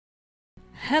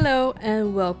Hello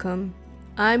and welcome.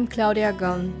 I'm Claudia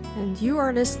Gunn, and you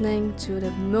are listening to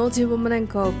the Multi-Woman &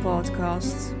 Co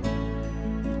podcast.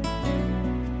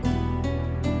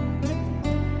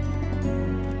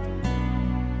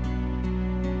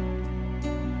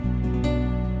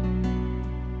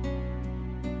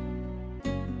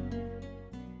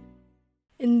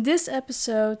 In this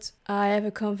episode, I have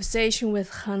a conversation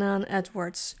with Hanan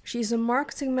Edwards. She's a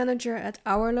marketing manager at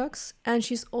Hourlux, and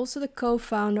she's also the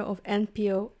co-founder of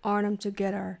NPO Arnhem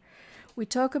Together. We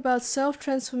talk about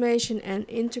self-transformation and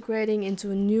integrating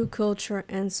into a new culture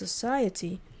and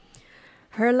society.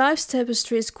 Her life's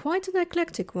tapestry is quite an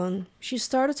eclectic one. She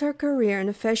started her career in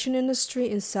the fashion industry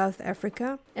in South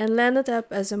Africa and landed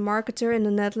up as a marketer in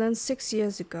the Netherlands 6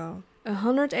 years ago. A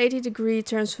 180-degree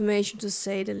transformation to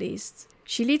say the least.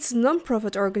 She leads a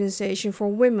non-profit organization for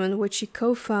women which she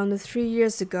co-founded 3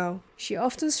 years ago. She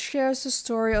often shares the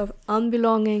story of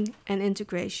unbelonging and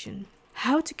integration.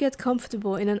 How to get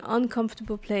comfortable in an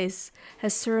uncomfortable place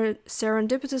has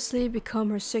serendipitously become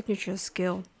her signature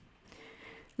skill.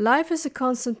 Life is a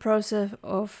constant process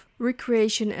of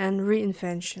recreation and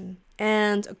reinvention.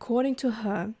 And according to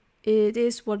her, it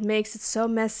is what makes it so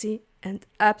messy and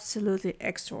absolutely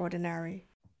extraordinary.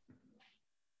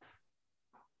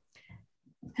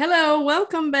 Hello,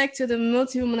 welcome back to the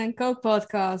Multi-Woman & Co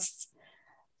podcast.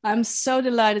 I'm so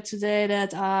delighted today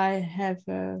that I have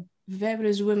a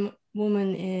fabulous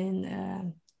woman in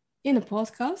a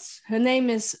podcast. Her name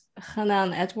is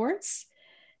Hanan Edwards,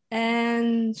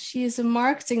 and she is a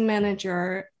marketing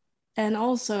manager and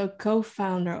also a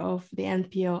co-founder of the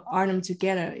NPO Arnhem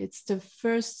Together. It's the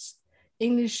first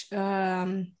English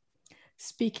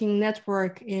speaking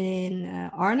network in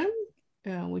Arnhem,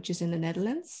 which is in the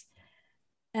Netherlands.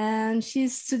 And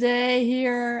she's today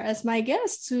here as my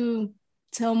guest to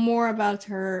tell more about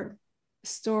her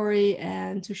story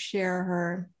and to share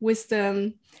her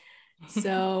wisdom.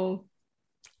 So,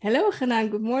 hello,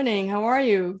 Hanan. Good morning. How are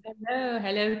you?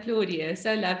 Hello, Claudia.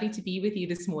 So lovely to be with you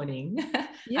this morning.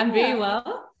 Yeah. I'm very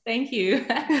well. Thank you.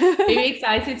 Very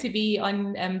excited to be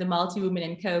on the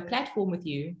Multi-Woman & Co platform with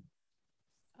you.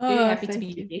 Very happy to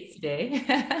be here today.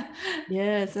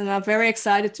 Yes, and I'm very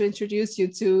excited to introduce you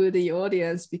to the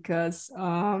audience because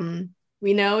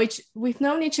we've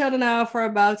known each other now for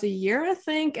about a year, I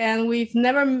think, and we've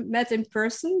never met in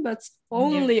person, but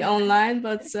only online.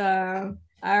 But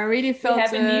I really felt we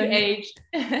have a new age.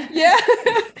 Yeah.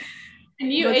 A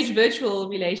new age virtual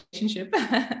relationship.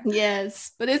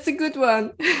 Yes, but it's a good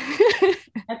one.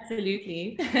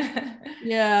 Absolutely.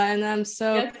 Yeah, and I'm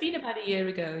so... Yeah, it's been about a year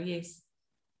ago, yes.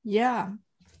 Yeah,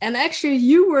 and actually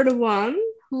you were the one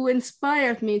who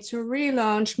inspired me to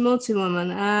relaunch Multi-Woman,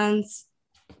 and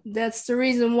that's the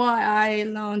reason why I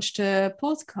launched a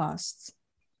podcast.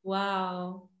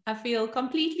 Wow, I feel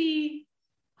completely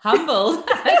humbled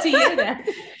to hear that.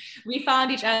 We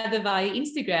found each other via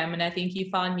Instagram, and I think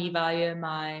you found me via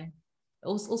my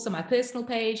personal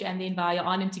page, and then via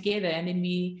Arnhem Together, and then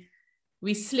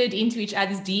we slid into each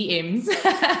other's DMs.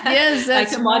 Yes,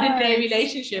 that's like a modern day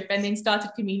relationship, and then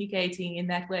started communicating in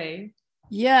that way.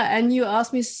 Yeah, and you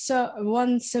asked me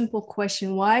one simple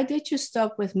question: why did you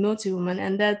stop with Multi-Woman?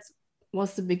 And that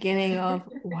was the beginning of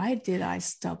why did I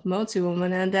stop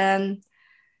Multi-Woman? And then,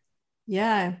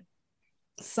 yeah,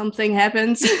 something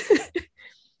happened.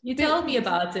 You told me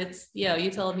about it. Yeah,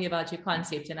 you told me about your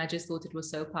concept, and I just thought it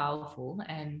was so powerful.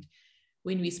 And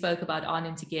when we spoke about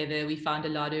Arnhem Together, we found a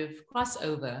lot of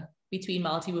crossover between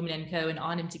Multi-Woman & Co and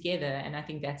Arnhem Together. And I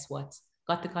think that's what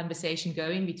got the conversation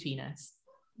going between us.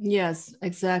 Yes,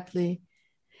 exactly.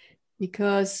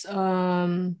 Because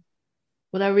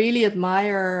what I really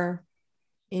admire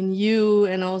in you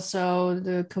and also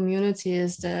the community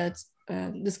is that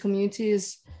this community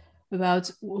is about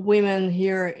women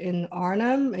here in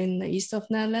Arnhem, in the east of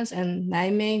Netherlands, and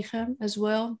Nijmegen as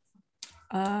well.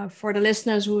 For the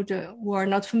listeners who are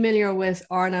not familiar with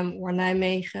Arnhem or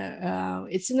Nijmegen,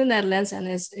 it's in the Netherlands and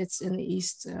it's in the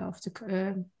east of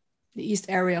the east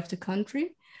area of the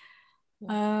country.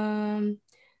 And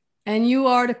you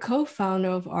are the co-founder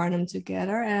of Arnhem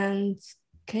Together. And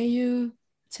can you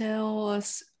tell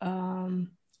us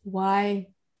why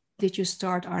did you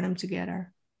start Arnhem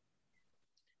Together?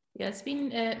 Yeah,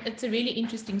 it's a really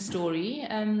interesting story.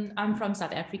 I'm from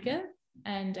South Africa.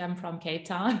 And I'm from Cape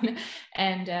Town,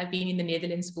 and I've been in the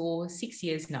Netherlands for 6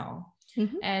 years now.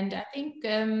 Mm-hmm. And I think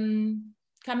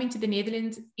coming to the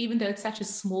Netherlands, even though it's such a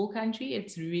small country,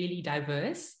 it's really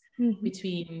diverse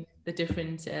between the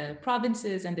different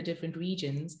provinces and the different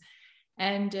regions.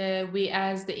 And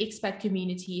whereas the expat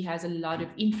community has a lot of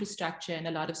infrastructure and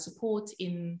a lot of support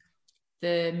in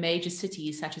the major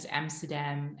cities such as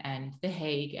Amsterdam and The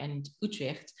Hague and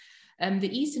Utrecht, The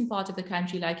eastern part of the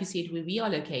country, like you said, where we are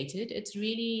located, it's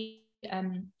really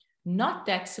not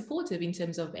that supportive in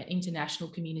terms of international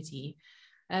community.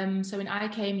 So when I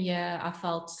came here, I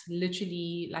felt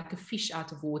literally like a fish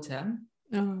out of water.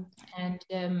 Oh.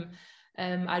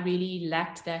 And I really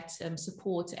lacked that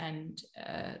support and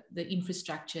the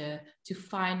infrastructure to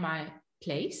find my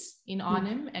place in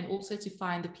Arnhem, and also to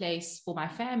find the place for my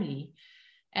family.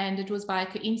 And it was by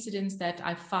coincidence that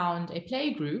I found a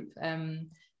play group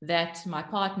that my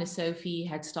partner Sophie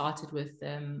had started with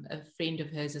a friend of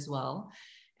hers as well.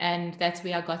 And that's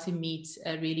where I got to meet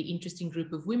a really interesting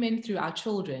group of women through our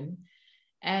children.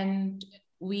 And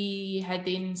we had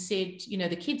then said, you know,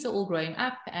 the kids are all growing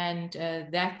up, and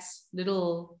that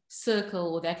little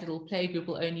circle or that little play group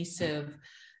will only serve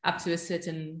up to a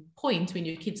certain point when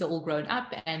your kids are all grown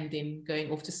up and then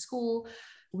going off to school.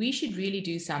 We should really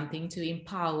do something to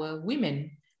empower women,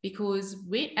 because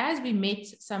as we met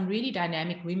some really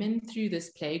dynamic women through this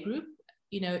play group,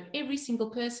 you know, every single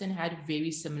person had a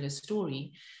very similar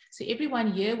story. So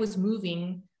everyone here was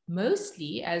moving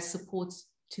mostly as support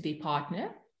to their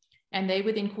partner, and they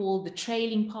were then called the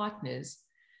trailing partners.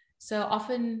 So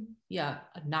often,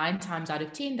 9 times out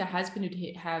of 10, the husband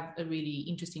would have a really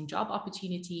interesting job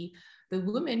opportunity. The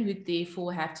woman would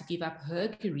therefore have to give up her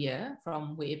career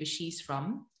from wherever she's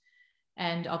from,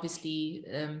 and obviously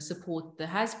support the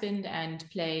husband and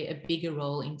play a bigger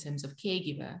role in terms of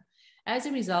caregiver. As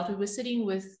a result, we were sitting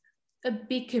with a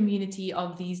big community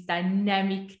of these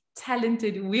dynamic,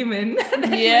 talented women.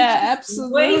 Yeah,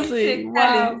 absolutely.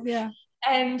 Wow. Yeah.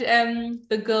 And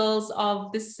the girls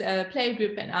of this play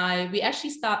group and we actually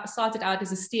started out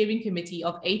as a steering committee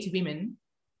of 8 women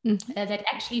that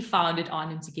actually founded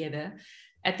Arnhem together.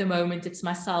 At the moment, it's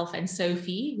myself and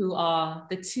Sophie who are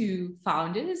the 2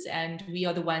 founders, and we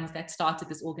are the ones that started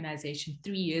this organization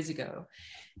 3 years ago.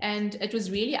 And it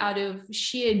was really out of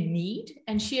sheer need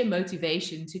and sheer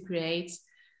motivation to create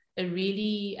a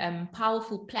really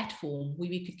powerful platform where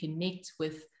we could connect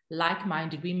with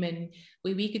like-minded women,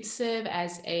 where we could serve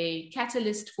as a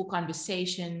catalyst for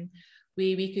conversation,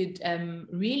 where we could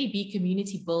really be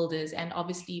community builders and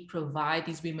obviously provide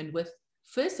these women with,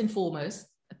 first and foremost,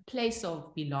 a place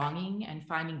of belonging and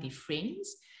finding their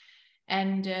friends.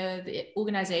 And the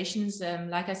organizations,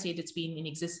 like I said, it's been in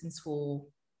existence for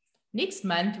this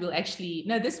month, we're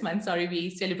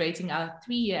celebrating our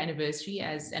 3-year anniversary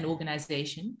as an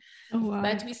organization. Oh, wow.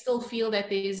 But we still feel that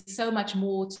there's so much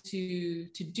more to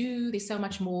do. There's so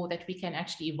much more that we can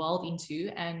actually evolve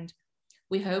into. And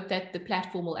we hope that the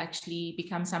platform will actually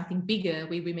become something bigger,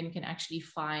 where women can actually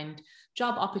find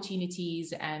job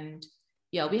opportunities. And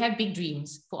we have big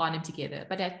dreams for Arnhem Together.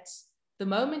 But at the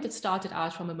moment, it started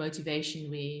out from a motivation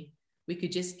where we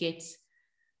could just get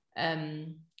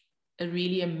a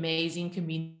really amazing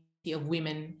community of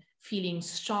women feeling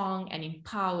strong and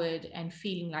empowered and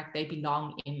feeling like they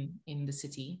belong in the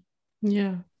city.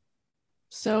 Yeah.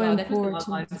 So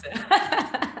important.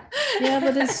 Yeah,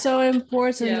 but it's so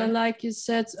important. Yeah. And like you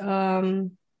said,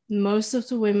 most of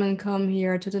the women come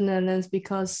here to the Netherlands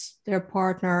because their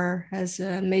partner has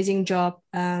an amazing job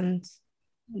and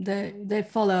they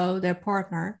follow their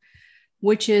partner,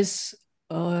 which is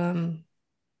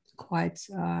quite,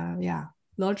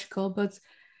 logical. But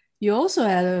you also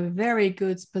had a very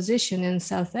good position in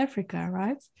South Africa,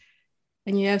 right?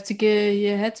 And you had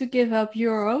to give up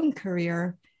your own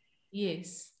career.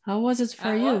 Yes. How was it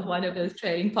for you? I was one of those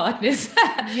training partners.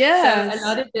 Yes. So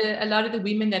a lot of the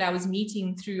women that I was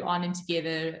meeting through Arnhem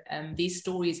Together, these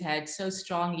stories had so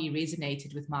strongly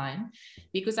resonated with mine,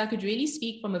 because I could really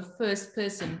speak from a first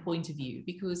person point of view,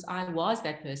 because I was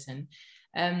that person.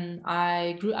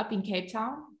 I grew up in Cape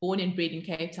Town, born and bred in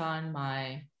Cape Town.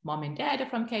 My mom and dad are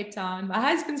from Cape Town. My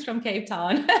husband's from Cape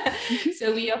Town.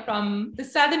 So we are from the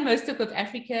southernmost tip of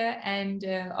Africa. And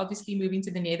obviously moving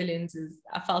to the Netherlands,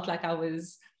 I felt like I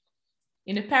was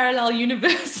in a parallel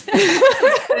universe.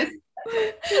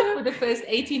 For the first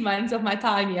 18 months of my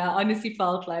time here, I honestly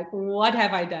felt like, what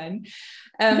have I done?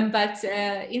 But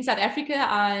in South Africa,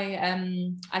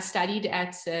 I studied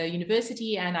at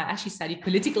university, and I actually studied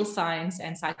political science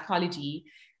and psychology.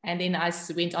 And then I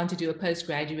went on to do a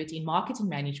postgraduate in marketing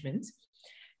management,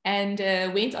 and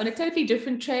went on a totally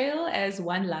different trail as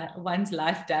one's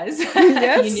life does.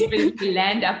 Yes. You never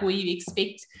land up where you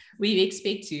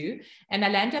expect to. And I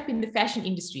landed up in the fashion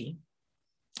industry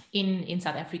in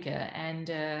South Africa. And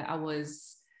I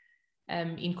was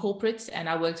in corporate, and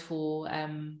I worked for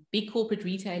big corporate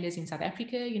retailers in South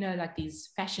Africa, like these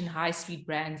fashion high street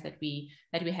brands that we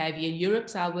have here in Europe.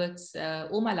 So I worked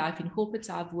all my life in corporate.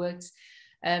 So I've worked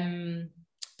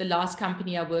the last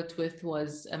company I worked with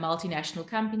was a multinational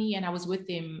company, and I was with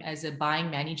them as a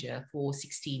buying manager for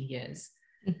 16 years.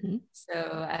 Mm-hmm. So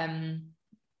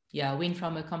I went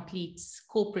from a complete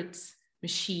corporate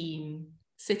machine,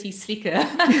 city slicker,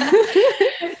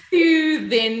 to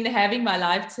then having my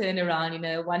life turn around in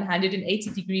a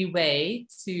 180-degree way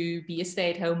to be a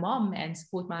stay-at-home mom and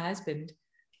support my husband.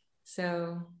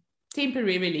 So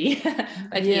temporarily,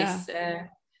 but yes,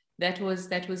 that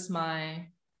was my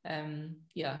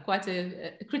quite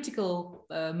a critical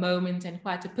moment and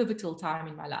quite a pivotal time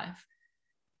in my life.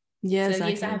 Yes, so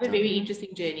yes, I have a very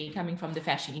interesting journey coming from the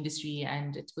fashion industry,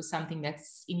 and it was something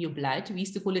that's in your blood. We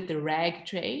used to call it the rag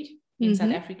trade in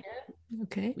South Africa.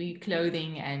 Okay. We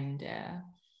clothing, and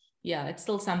it's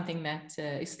still something that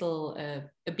is still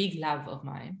a big love of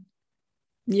mine.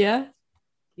 Yeah.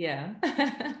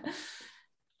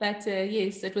 But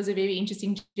yes, it was a very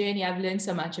interesting journey. I've learned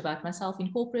so much about myself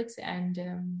in corporate, and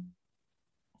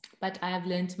but I have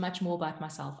learned much more about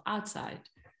myself outside.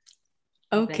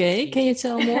 Okay, can you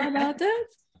tell more about that?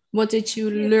 What did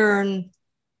you learn?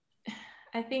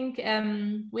 I think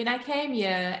when I came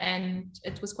here, and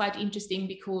it was quite interesting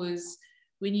because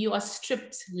when you are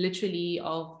stripped literally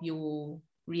of your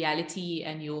reality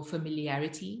and your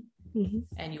familiarity,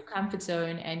 and your comfort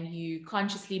zone, and you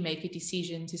consciously make a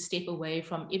decision to step away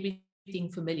from everything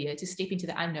familiar, to step into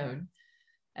the unknown.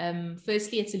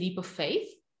 Firstly, it's a leap of faith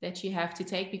that you have to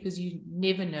take, because you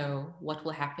never know what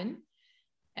will happen.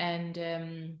 And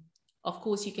of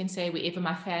course, you can say wherever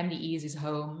my family is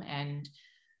home, and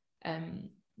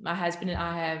my husband and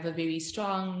I have a very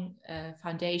strong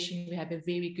foundation. We have a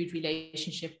very good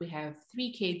relationship. We have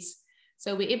 3 kids.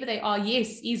 So wherever they are,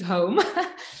 yes, is home.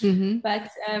 But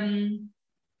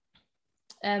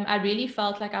I really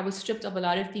felt like I was stripped of a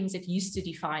lot of things that used to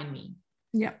define me.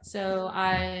 Yeah. So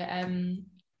I,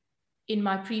 in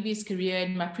my previous career,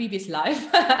 in my previous life,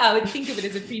 I would think of it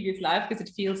as a previous life because it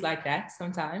feels like that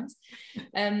sometimes.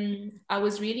 I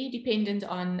was really dependent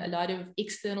on a lot of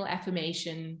external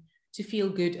affirmation to feel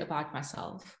good about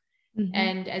myself.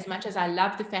 And as much as I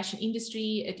love the fashion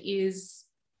industry, it is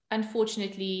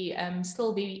unfortunately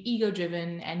still very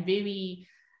ego-driven and very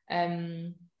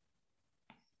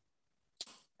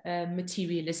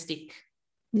materialistic,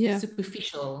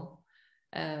 superficial,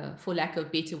 for lack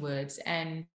of better words.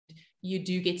 And you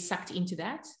do get sucked into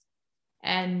that.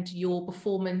 And your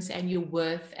performance and your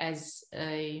worth as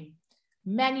a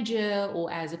manager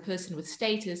or as a person with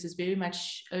status is very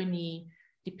much only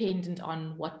dependent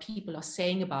on what people are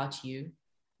saying about you,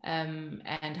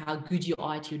 and how good you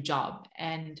are at your job.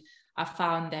 And I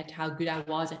found that how good I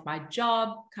was at my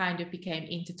job kind of became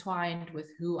intertwined with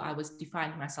who I was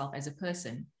defining myself as a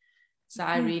person. So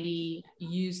I really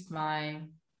used my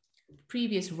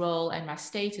previous role and my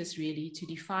status really to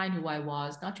define who I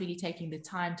was, not really taking the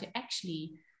time to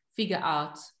actually figure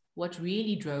out what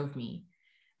really drove me.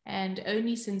 And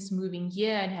only since moving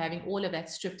here and having all of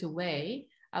that stripped away,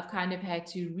 I've kind of had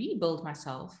to rebuild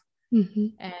myself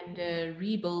and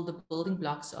rebuild the building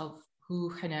blocks of who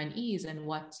Hanan is and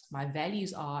what my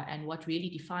values are and what really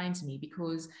defines me,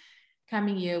 because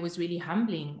coming here was really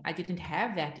humbling. I didn't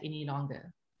have that any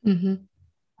longer.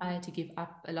 I had to give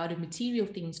up a lot of material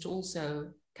things to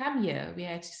also come here. We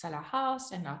had to sell our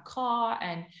house and our car,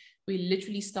 and we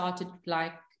literally started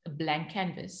like a blank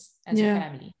canvas as a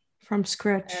family. From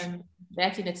scratch.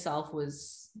 That in itself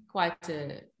was quite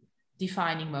a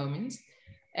defining moment.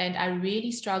 And I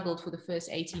really struggled for the first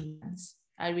 18 months.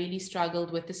 I really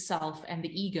struggled with the self and the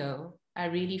ego. I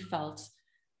really felt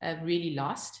really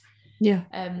lost.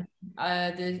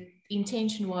 The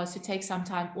intention was to take some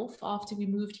time off after we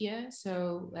moved here.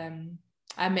 So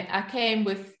I came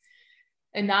with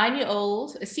a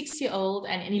 9-year-old, a 6-year-old,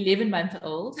 and an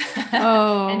 11-month-old,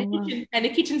 and a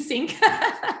kitchen sink.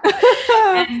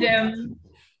 And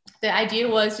the idea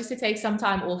was just to take some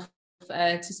time off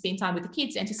to spend time with the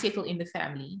kids and to settle in the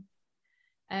family.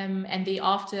 And then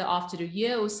after a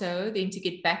year or so, then to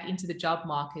get back into the job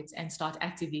market and start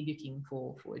actively looking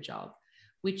for a job,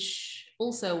 which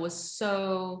also was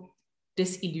so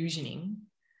disillusioning.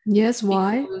 Yes,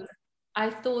 why? I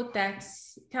thought that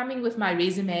coming with my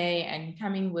resume and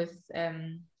coming with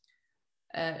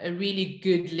a really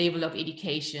good level of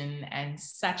education and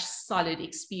such solid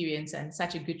experience and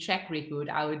such a good track record,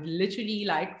 I would literally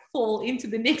like fall into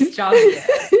the next job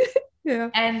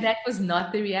here. And that was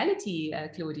not the reality,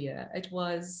 Claudia. It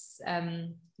was,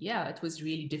 it was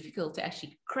really difficult to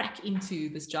actually crack into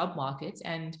this job market.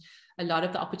 And a lot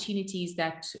of the opportunities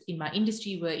that in my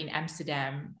industry were in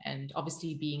Amsterdam, and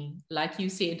obviously being, like you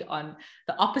said, on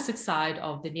the opposite side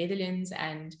of the Netherlands.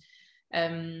 And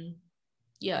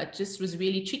yeah, it just was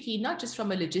really tricky, not just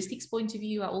from a logistics point of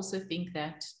view. I also think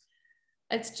that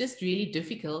it's just really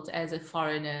difficult as a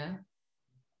foreigner,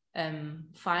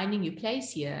 finding your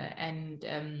place here and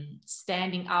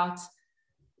standing out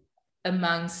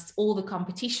amongst all the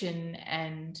competition.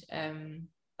 And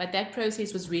but that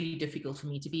process was really difficult for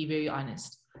me, to be very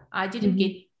honest. I didn't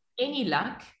get any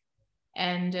luck,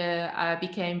 and I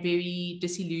became very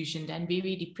disillusioned and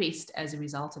very depressed as a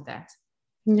result of that.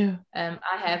 Yeah.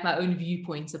 I have my own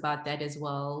viewpoints about that as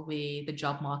well, where the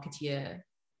job market here,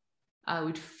 I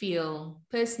would feel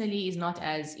personally, is not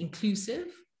as inclusive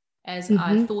as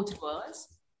I thought it was.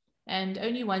 And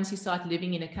only once you start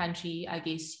living in a country, I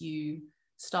guess you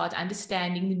start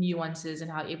understanding the nuances and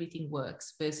how everything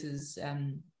works versus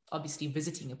obviously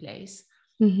visiting a place.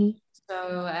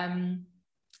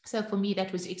 So for me,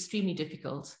 that was extremely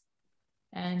difficult.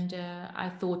 And I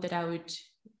thought that I would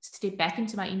step back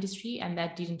into my industry, and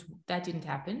that didn't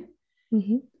happen.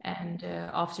 And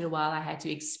after a while, I had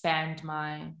to expand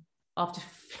after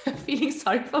feeling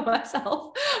sorry for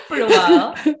myself for a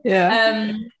while.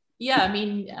 Yeah, I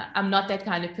mean, I'm not that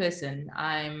kind of person.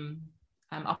 I'm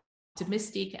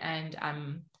optimistic, and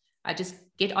I just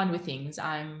get on with things.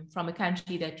 I'm from a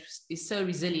country that is so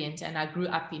resilient, and I grew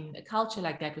up in a culture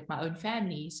like that with my own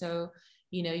family. So,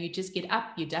 you know, you just get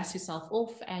up, you dust yourself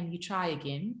off, and you try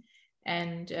again.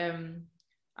 And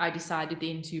I decided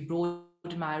then to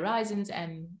broaden my horizons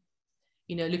and,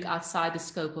 you know, look outside the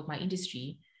scope of my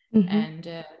industry. And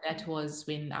that was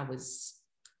when I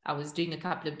was doing a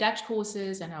couple of Dutch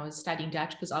courses, and I was studying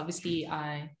Dutch because obviously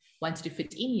I wanted to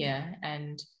fit in here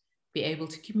and be able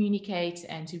to communicate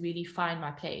and to really find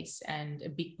my place. And a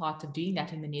big part of doing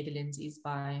that in the Netherlands is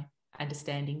by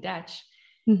understanding Dutch.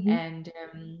 And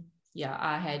yeah,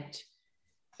 I had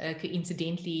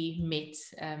coincidentally met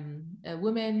a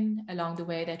woman along the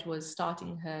way that was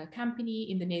starting her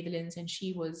company in the Netherlands, and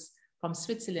she was from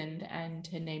Switzerland, and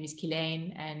her name is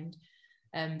Kilaine, and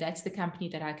that's the company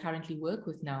that I currently work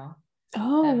with now.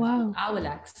 Oh, wow.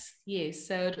 Hourlux. Yes.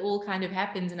 So it all kind of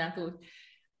happens, and I thought,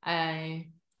 I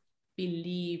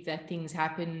believe that things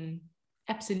happen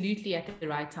absolutely at the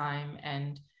right time,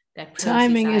 and that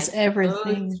timing is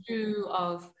everything. Through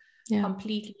of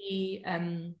completely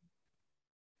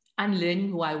unlearning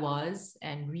who I was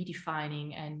and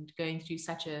redefining, and going through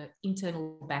such an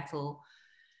internal battle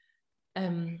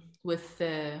with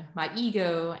my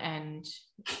ego, and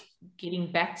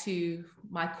getting back to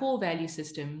my core value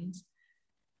systems.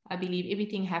 I believe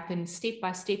everything happened step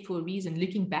by step for a reason,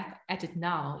 looking back at it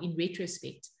now in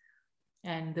retrospect,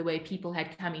 and the way people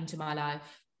had come into my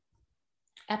life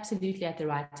absolutely at the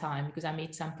right time, because I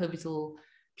met some pivotal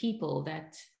people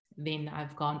that then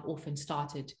I've gone off and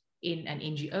started in an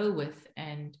NGO with,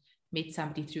 and met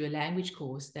somebody through a language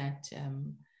course that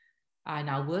I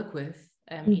now work with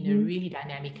in a really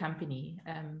dynamic company.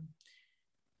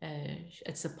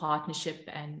 It's a partnership,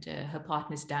 and her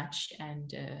partner's Dutch,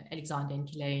 and Alexander and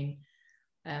Kilaine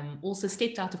also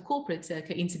stepped out of corporate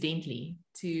coincidentally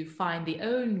to find their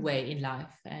own way in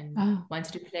life, and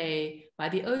wanted to play by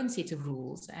their own set of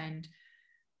rules. And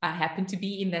I happen to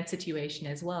be in that situation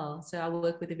as well. So I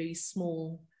work with a very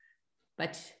small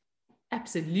but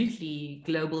absolutely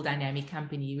global dynamic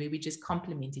company where we just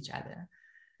complement each other.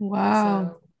 Wow.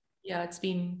 So, yeah, it's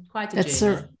been quite a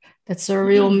journey. That's a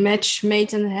real match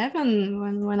made in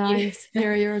heaven when I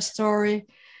hear your story.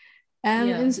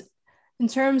 And in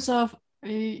terms of,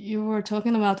 you were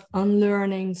talking about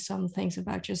unlearning some things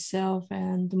about yourself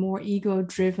and the more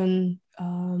ego-driven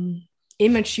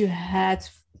image you had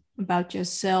about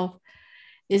yourself.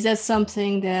 Is that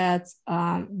something that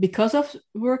because of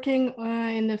working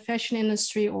in the fashion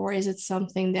industry, or is it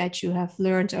something that you have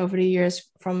learned over the years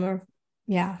from a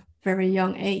very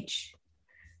young age?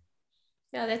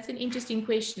 Yeah, that's an interesting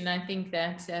question. I think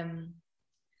that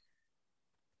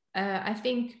I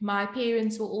think my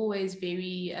parents were always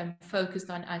very focused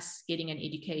on us getting an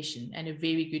education, and a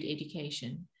very good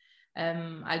education.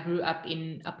 I grew up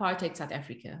in apartheid South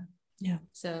Africa. Yeah.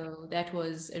 So that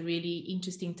was a really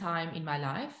interesting time in my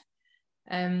life.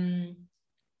 And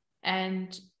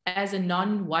as a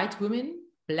non-white woman,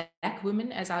 black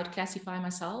woman, as I would classify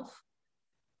myself,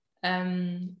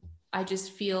 I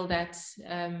just feel that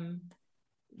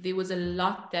there was a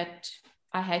lot that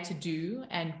I had to do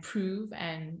and prove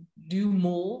and do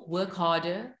more, work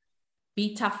harder,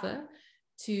 be tougher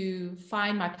to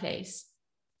find my place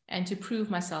and to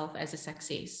prove myself as a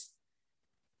success.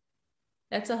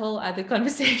 That's a whole other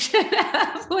conversation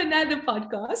for another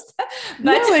podcast. But,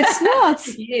 no, it's not.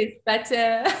 Yes, but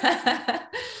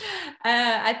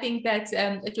I think that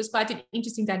it was quite an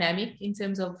interesting dynamic in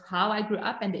terms of how I grew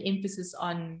up and the emphasis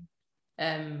on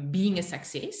being a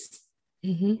success.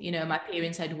 You know, my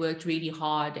parents had worked really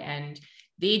hard, and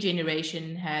their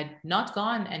generation had not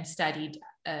gone and studied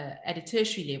at a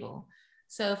tertiary level.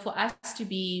 So for us to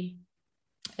be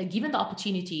given the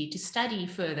opportunity to study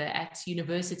further at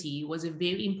university was a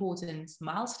very important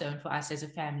milestone for us as a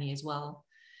family as well,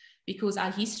 because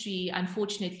our history,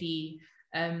 unfortunately,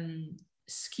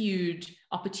 skewed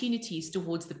opportunities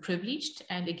towards the privileged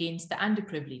and against the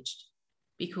underprivileged.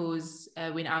 Because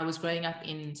when I was growing up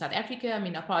in South Africa, I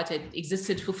mean, apartheid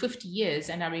existed for 50 years.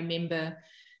 And I remember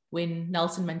when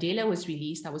Nelson Mandela was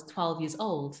released, I was 12 years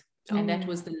old. Oh. And that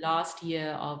was the last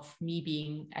year of me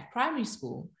being at primary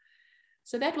school.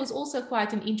 So that was also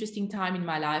quite an interesting time in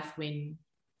my life when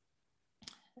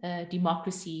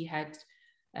democracy had,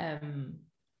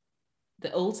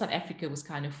 the old South Africa was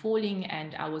kind of falling,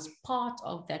 and I was part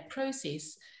of that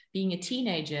process, being a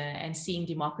teenager and seeing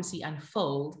democracy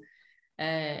unfold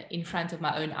in front of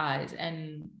my own eyes.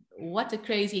 And what a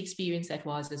crazy experience that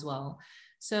was as well.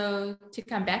 So to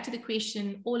come back to the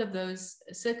question, all of those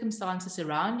circumstances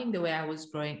surrounding the way I was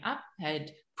growing up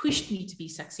had pushed me to be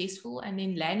successful, and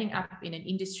then landing up in an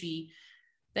industry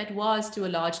that was to a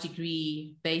large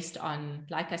degree based on,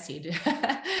 like I said,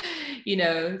 you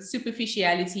know,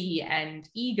 superficiality and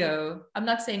ego. I'm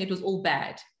not saying it was all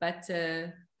bad, but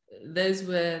those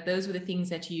were the things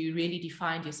that you really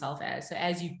defined yourself as. So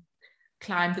as you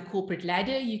climb the corporate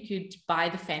ladder, you could buy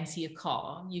the fancier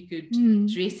car, you could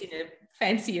dress in a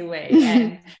fancier way,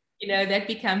 and you know, that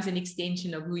becomes an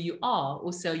extension of who you are,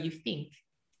 or so you think.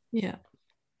 Yeah.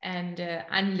 And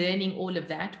unlearning all of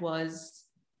that was,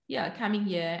 coming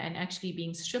here and actually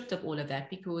being stripped of all of that,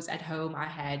 because at home I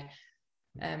had,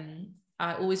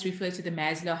 I always refer to the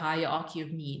Maslow hierarchy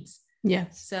of needs.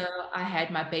 Yes. So I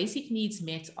had my basic needs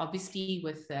met, obviously,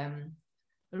 with a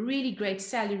really great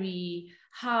salary,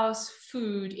 house,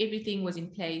 food, everything was in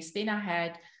place. Then I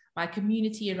had my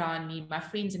community around me, my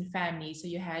friends and family. So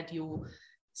you had your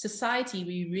society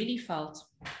where you really felt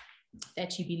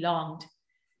that you belonged.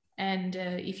 And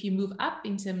if you move up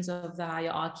in terms of the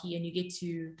hierarchy and you get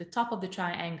to the top of the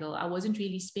triangle, I wasn't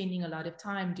really spending a lot of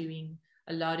time doing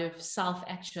a lot of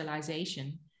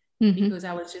self-actualization, because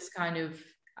I was just kind of,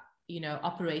 you know,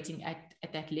 operating at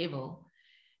that level.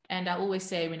 And I always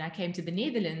say, when I came to the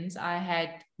Netherlands, I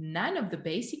had none of the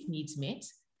basic needs met.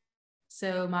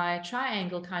 So my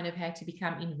triangle kind of had to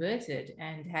become inverted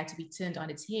and had to be turned on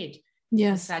its head.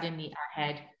 Yes. So suddenly I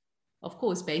had, of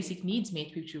course, basic needs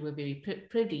met, which were very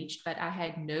privileged, but I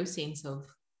had no sense of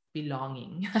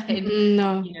belonging.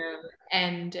 No. You know,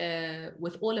 and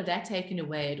with all of that taken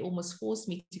away, it almost forced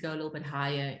me to go a little bit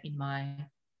higher in my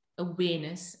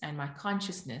awareness and my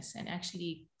consciousness, and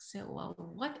actually say, well,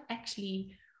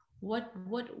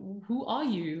 who are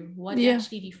you? What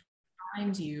actually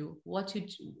defines you? What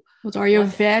are your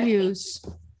values?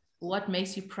 What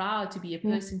makes you proud to be a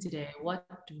person today? What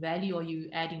value are you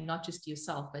adding, not just to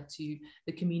yourself, but to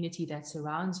the community that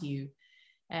surrounds you?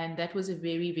 And that was a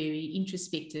very, very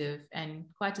introspective and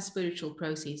quite a spiritual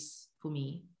process for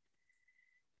me.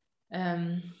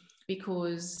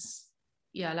 Because,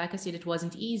 like I said, it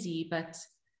wasn't easy, but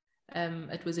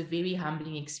it was a very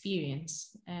humbling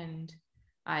experience. And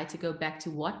I had to go back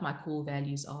to what my core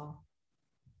values are.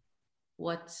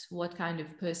 What kind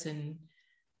of person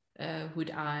what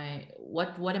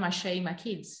am I showing my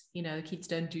kids? You know, kids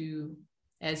don't do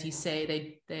as you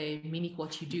say, they mimic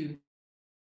what you do.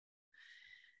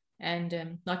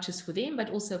 And not just for them,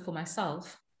 but also for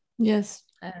myself. Yes.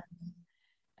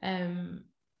 And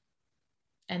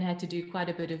had to do quite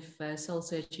a bit of soul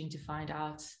searching to find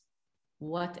out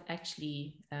what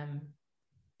actually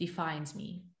defines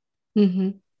me.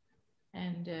 And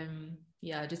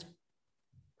just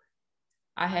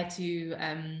I had to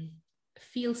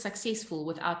feel successful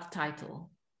without the title.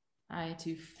 I had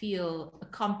to feel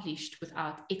accomplished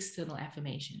without external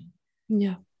affirmation.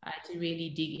 Yeah. I had to really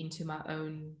dig into my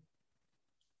own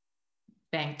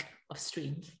bank of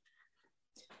strength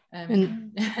to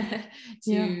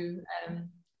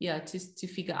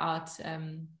figure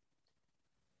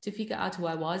out who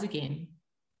I was again.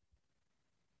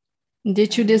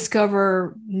 Did you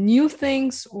discover new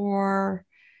things, or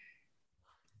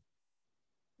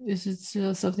is it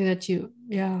something that you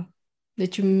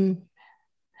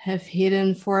have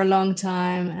hidden for a long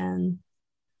time? And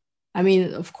I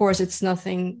mean, of course, it's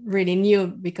nothing really new,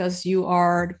 because you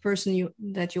are the person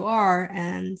that you are,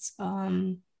 and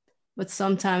but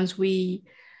sometimes we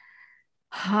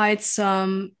hide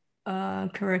some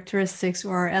characteristics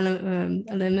or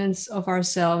elements of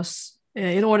ourselves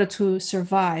in order to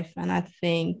survive. And I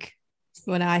think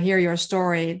when I hear your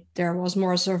story, there was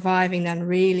more surviving than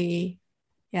really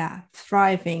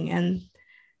thriving. And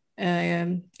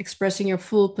expressing your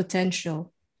full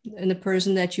potential, and the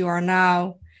person that you are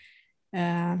now,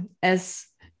 as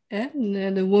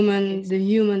the woman, Yes. the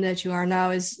human that you are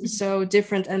now, is so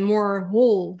different and more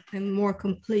whole and more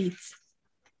complete.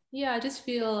 Yeah, I just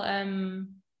feel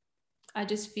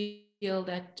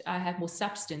that I have more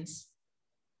substance,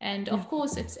 and of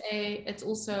course, it's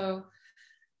also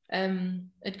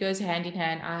it goes hand in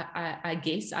hand. I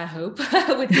guess, I hope,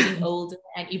 with getting older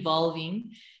and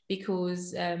evolving,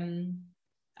 because I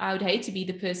would hate to be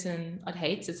the person. I'd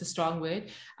hate, it's a strong word.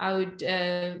 I would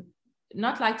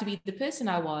not like to be the person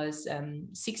I was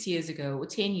 6 years ago or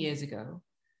 10 years ago,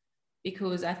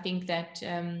 because I think that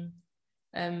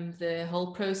the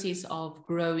whole process of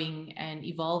growing and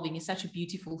evolving is such a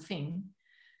beautiful thing.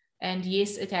 And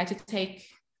yes, it had to take,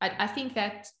 I think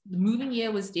that the moving year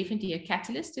was definitely a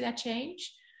catalyst to that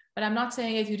change. But I'm not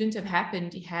saying it wouldn't have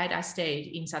happened had I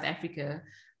stayed in South Africa.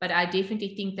 But I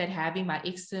definitely think that having my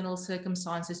external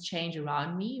circumstances change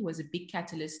around me was a big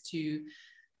catalyst to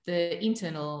the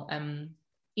internal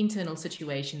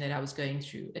situation that I was going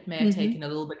through. It may have taken a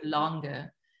little bit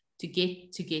longer to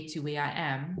get to where I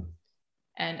am,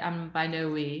 and I'm by no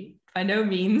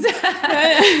means the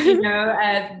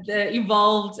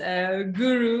evolved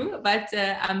guru, but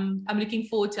I'm looking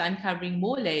forward to uncovering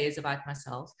more layers about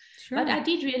myself. Sure. But I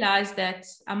did realize that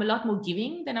I'm a lot more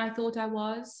giving than I thought I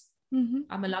was.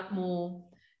 I'm a lot more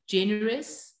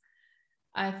generous.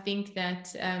 I think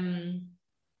that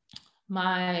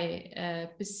my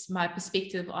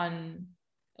perspective on,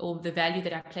 or the value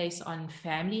that I place on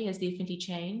family has definitely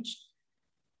changed.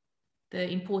 The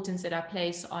importance that I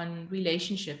place on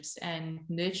relationships and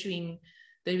nurturing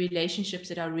the relationships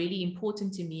that are really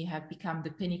important to me have become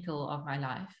the pinnacle of my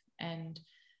life. And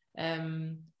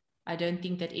I don't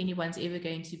think that anyone's ever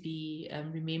going to be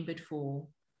remembered for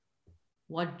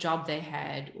what job they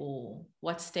had or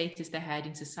what status they had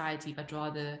in society, but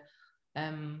rather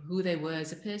who they were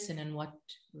as a person, and what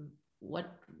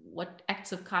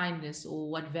acts of kindness or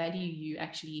what value you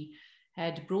actually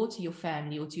had brought to your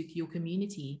family or to your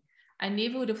community. I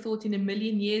never would have thought in a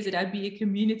million years that I'd be a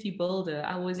community builder.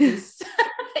 I was this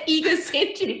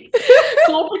egocentric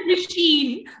corporate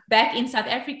machine back in South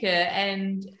Africa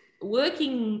and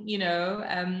working,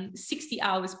 60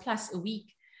 hours plus a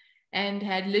week, and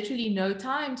had literally no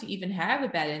time to even have a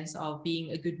balance of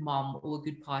being a good mom or a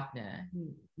good partner,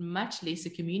 much less a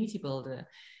community builder.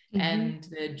 And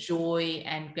the joy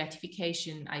and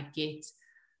gratification I get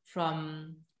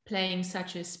from playing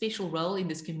such a special role in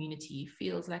this community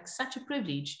feels like such a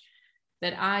privilege,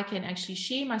 that I can actually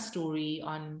share my story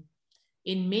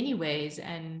in many ways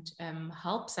and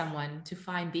help someone to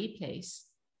find their place.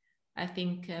 I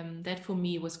think that for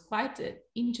me was quite an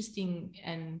interesting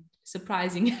and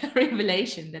surprising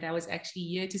revelation, that I was actually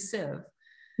here to serve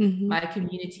my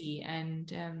community,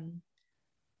 and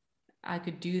I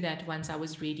could do that once I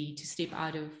was ready to step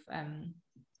out of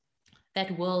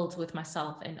that world with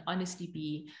myself and honestly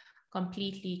be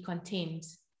completely content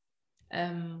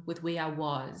with where I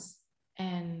was.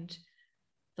 And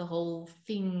the whole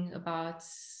thing about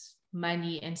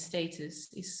money and status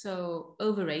is so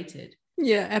overrated.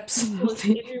 Yeah,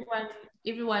 absolutely.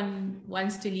 Everyone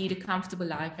wants to lead a comfortable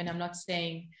life, and I'm not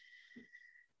saying,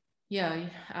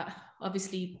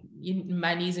 obviously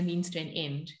money is a means to an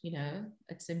end.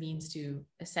 It's a means to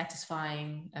a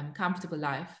satisfying, comfortable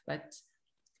life, but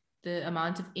the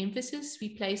amount of emphasis we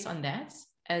place on that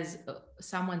as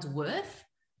someone's worth,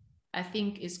 I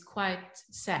think, is quite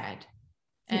sad.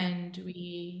 And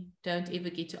we don't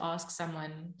ever get to ask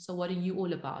someone, so what are you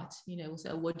all about?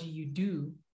 So what do you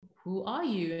do? Who are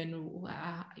you? And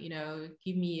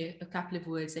give me a couple of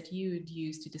words that you would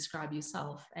use to describe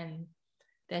yourself, and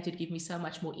that would give me so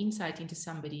much more insight into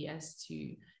somebody, as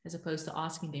opposed to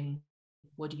asking them,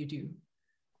 what do you do?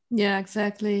 Yeah,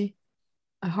 exactly.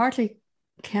 I hardly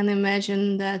can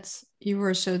imagine that you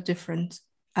were so different.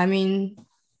 I mean,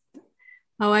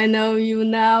 how I know you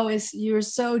now is you're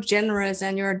so generous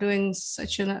and you're doing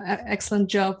such an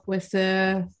excellent job with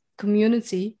the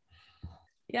community.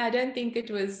 I don't think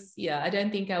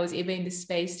I was ever in the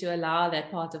space to allow that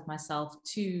part of myself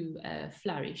to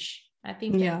flourish. I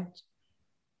think that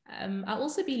I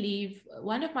also believe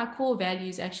one of my core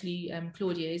values, actually,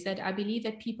 Claudia, is that I believe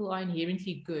that people are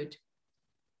inherently good.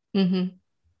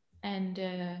 And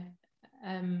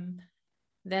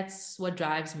that's what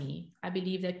drives me. I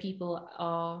believe that people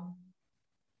are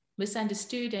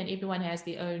misunderstood and everyone has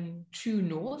their own true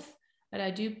north, but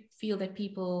I do feel that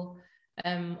people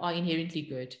are inherently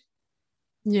good.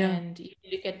 And if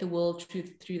you look at the world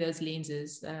through those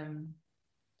lenses,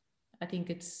 I think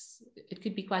it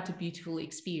could be quite a beautiful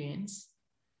experience.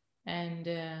 And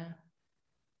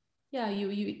yeah,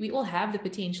 we all have the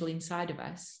potential inside of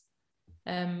us.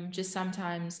 Just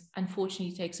sometimes,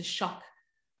 unfortunately, takes a shock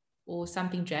or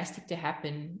something drastic to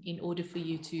happen in order for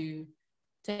you to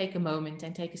take a moment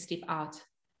and take a step out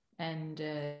and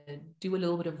do a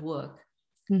little bit of work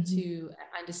to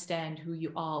understand who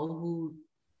you are,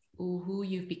 or who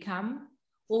you've become,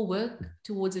 or work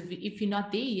towards if you're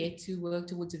not there yet, to work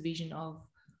towards a vision of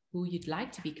who you'd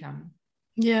like to become.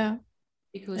 Yeah.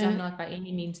 Because I'm not by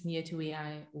any means near to where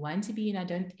I want to be, and I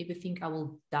don't ever think I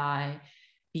will die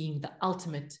being the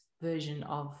ultimate version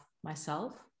of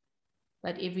myself.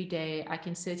 But every day I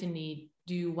can certainly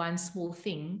do one small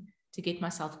thing to get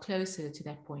myself closer to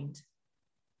that point.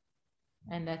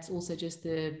 And that's also just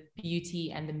the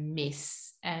beauty and the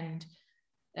mess and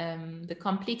the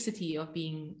complexity of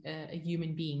being a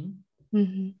human being,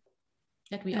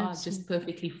 that we are just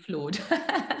perfectly flawed.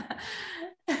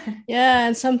 Yeah,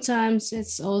 and sometimes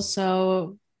it's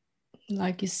also,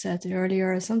 like you said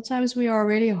earlier, sometimes we are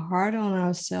really hard on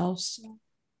ourselves,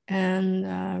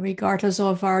 and regardless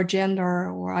of our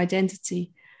gender or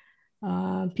identity,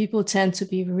 people tend to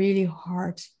be really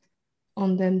hard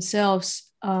on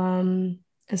themselves. And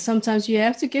sometimes you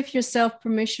have to give yourself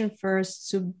permission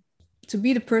first to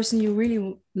be the person you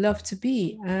really love to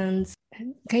be. And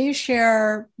can you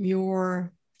share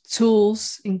your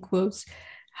tools, in quotes,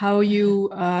 how you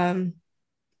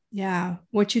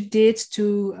what you did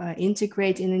to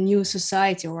integrate in a new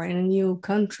society or in a new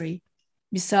country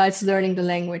besides learning the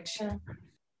language?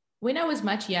 When I was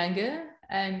much younger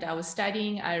and I was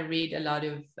studying, I read a lot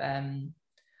of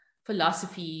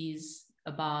philosophies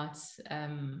about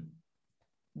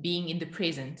being in the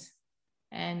present.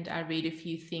 And I read a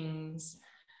few things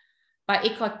by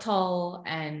Eckhart Tolle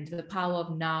and The Power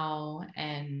of Now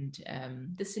and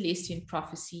the Celestian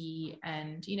Prophecy,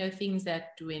 and, you know, things that,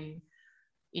 when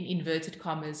in inverted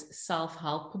commas,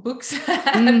 self-help books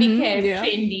became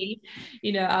trendy.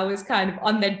 You know, I was kind of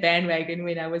on that bandwagon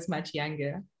when I was much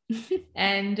younger.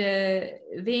 And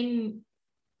then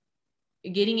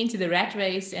getting into the rat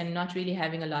race and not really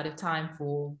having a lot of time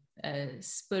for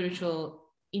spiritual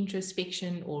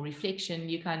introspection or reflection,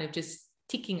 you kind of just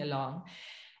ticking along.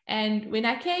 And when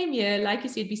I came here, like you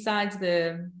said, besides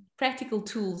the practical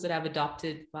tools that I've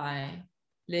adopted by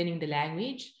learning the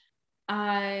language,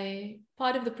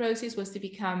 part of the process was to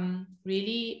become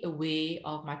really aware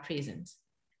of my present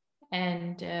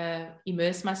and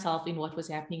immerse myself in what was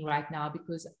happening right now,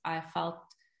 because I felt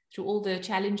through all the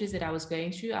challenges that I was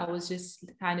going through, I was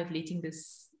just kind of letting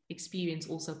this experience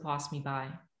also pass me by.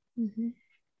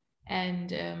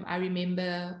 And I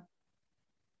remember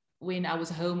when I was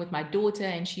home with my daughter,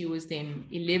 and she was then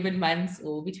 11 months,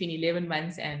 or between 11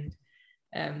 months and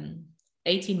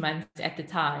 18 months at the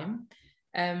time,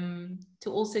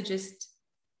 to also just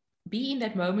be in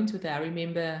that moment with her. I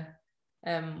remember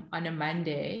on a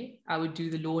Monday, I would do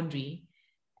the laundry,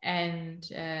 and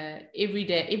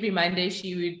every Monday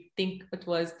she would think it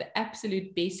was the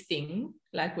absolute best thing,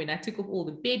 like when I took off all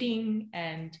the bedding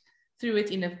and threw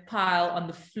it in a pile on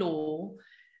the floor,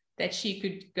 that she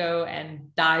could go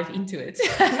and dive into it.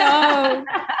 Oh,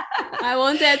 I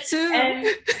want that too.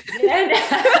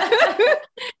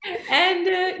 And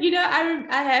you know,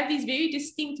 I have these very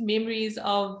distinct memories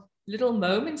of little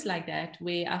moments like that,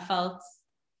 where I felt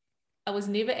I was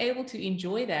never able to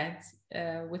enjoy that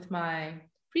with my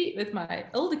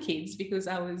older kids, because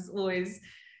I was always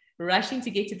rushing to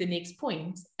get to the next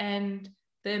point. And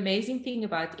the amazing thing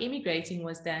about emigrating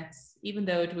was that even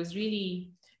though it was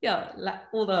really, like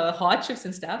all the hardships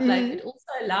and stuff, like, it also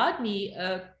allowed me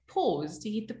a pause, to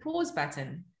hit the pause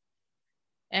button.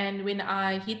 And when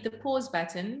I hit the pause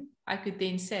button, I could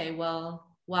then say,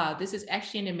 well, wow, this is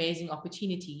actually an amazing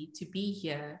opportunity to be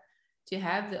here, to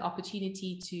have the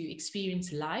opportunity to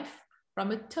experience life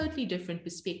from a totally different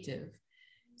perspective.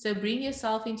 So bring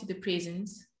yourself into the present,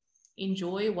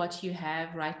 enjoy what you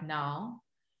have right now,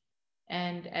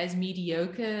 and as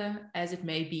mediocre as it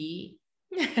may be,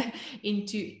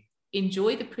 into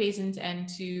enjoy the present and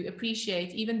to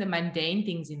appreciate even the mundane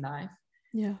things in life.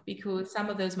 Yeah. Because some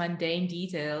of those mundane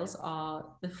details are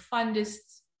the fondest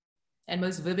and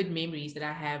most vivid memories that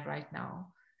I have right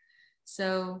now.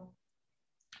 So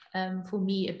for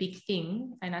me, a big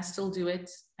thing, and I still do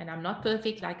it, and I'm not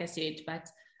perfect, like I said, but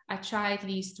I try at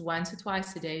least once or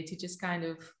twice a day to just kind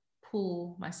of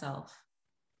pull myself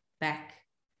back.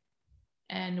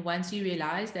 And once you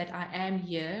realize that I am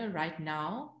here right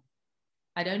now,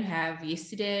 I don't have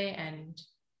yesterday, and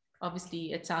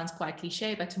obviously it sounds quite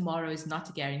cliche, but tomorrow is not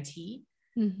a guarantee.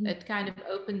 It kind of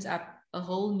opens up a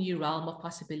whole new realm of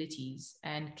possibilities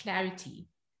and clarity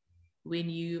when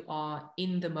you are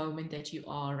in the moment that you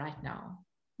are right now.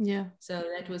 Yeah. So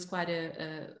that was quite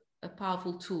a a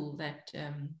powerful tool that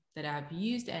that I've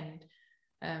used and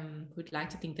would like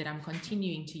to think that I'm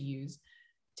continuing to use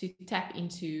to tap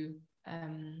into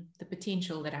the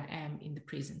potential that I am in the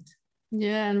present.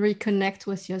 Yeah, and reconnect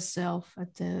with yourself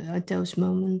at those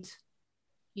moments.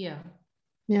 Yeah.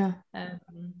 Yeah.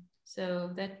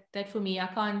 So that for me, I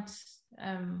can't.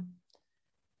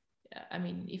 I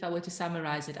mean, if I were to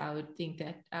summarize it, I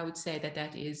would say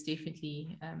that is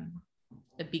definitely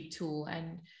a big tool.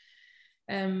 And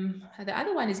the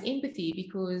other one is empathy,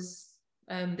 because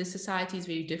the society is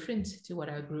very different to what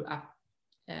I grew up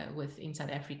with in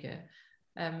South Africa.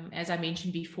 As I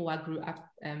mentioned before, I grew up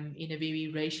in a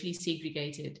very racially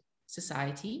segregated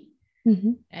society.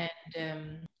 Mm-hmm.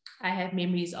 And I have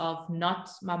memories of not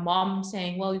my mom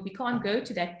saying, well, we can't go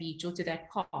to that beach or to that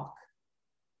park.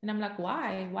 And I'm like,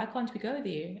 why? Why can't we go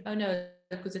there? Oh, no,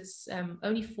 because it's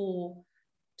only for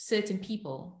certain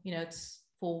people. You know, it's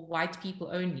for white people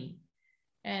only.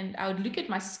 And I would look at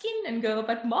my skin and go,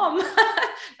 but mom,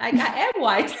 like I am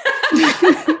white,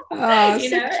 Oh, you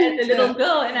so know, cute, as a little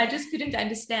girl. And I just couldn't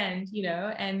understand, you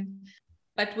know.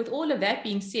 But with all of that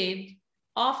being said,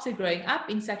 after growing up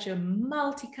in such a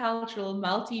multicultural,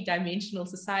 multi-dimensional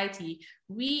society,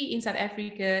 we in South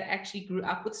Africa actually grew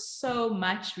up with so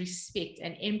much respect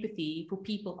and empathy for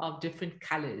people of different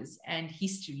colors and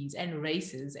histories and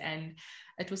races. And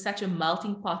it was such a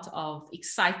melting pot of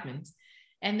excitement.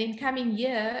 And then coming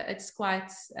here, it's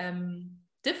quite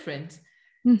different.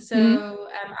 Mm-hmm. So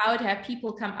I would have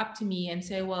people come up to me and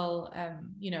say, well,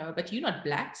 you know, but you're not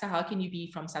Black, so how can you be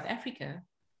from South Africa?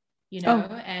 You know,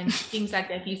 and things like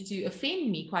that used to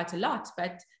offend me quite a lot.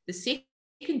 But the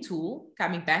second tool,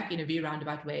 coming back in a very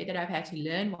roundabout way, that I've had to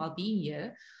learn while being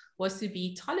here was to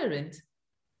be tolerant,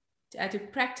 to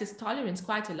practice tolerance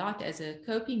quite a lot as a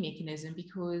coping mechanism,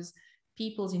 because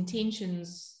people's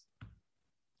intentions,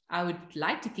 I would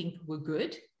like to think, were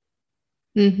good.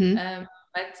 Mm-hmm.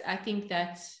 But I think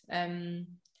that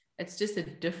it's just a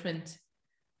different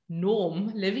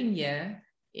norm living here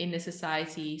in a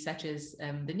society such as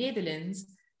the Netherlands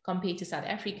compared to South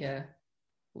Africa,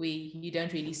 where you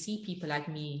don't really see people like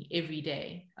me every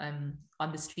day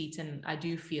on the streets, and I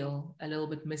do feel a little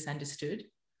bit misunderstood.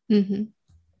 Mm-hmm.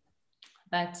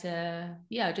 But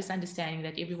yeah, just understanding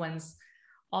that everyone's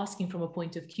asking from a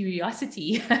point of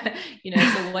curiosity, you know,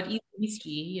 so what is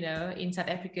history? You know, in South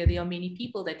Africa, there are many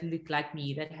people that look like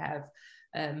me, that have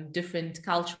different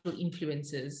cultural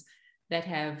influences, that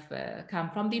have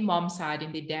come from their mom's side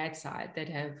and their dad's side, that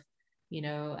have, you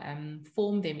know,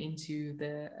 formed them into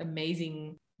the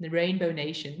amazing the Rainbow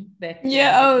Nation.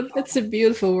 That's a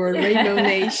beautiful word, Rainbow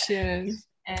Nation.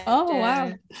 And,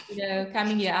 wow. You know,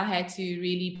 coming here, I had to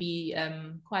really be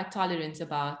quite tolerant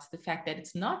about the fact that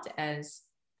it's not as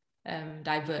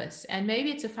diverse. And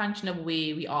maybe it's a function of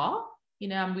where we are. You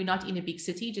know, we're not in a big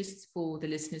city, just for the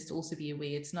listeners to also be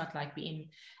aware. It's not like we're in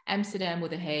Amsterdam or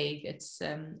The Hague. It's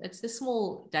a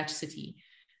small Dutch city.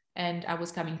 And I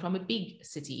was coming from a big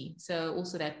city. So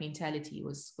also that mentality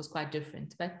was quite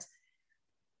different. But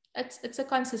it's a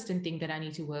consistent thing that I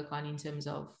need to work on in terms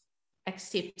of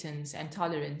acceptance and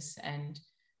tolerance. And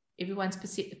everyone's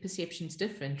perception is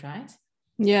different, right?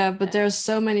 Yeah, but there are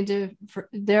so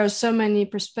many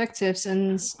perspectives.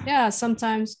 And yeah,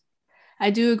 sometimes I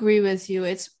do agree with you.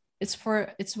 It's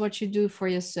what you do for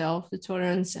yourself, the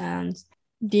tolerance and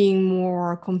being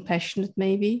more compassionate,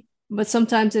 maybe. But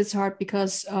sometimes it's hard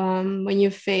because when you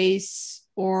face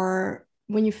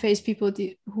people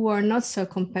who are not so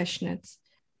compassionate,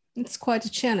 it's quite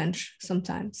a challenge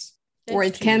sometimes. Or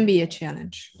it can be a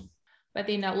challenge. But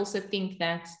then I also think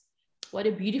that what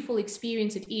a beautiful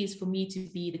experience it is for me to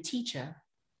be the teacher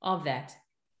of that.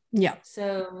 Yeah.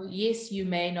 So yes, you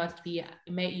may not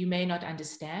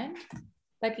understand,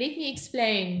 but let me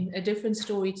explain a different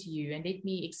story to you, and let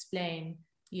me explain,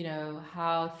 you know,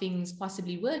 how things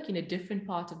possibly work in a different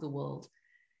part of the world.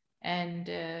 And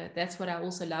that's what I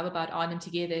also love about Arnhem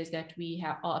Together, is that we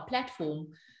are a platform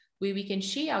where we can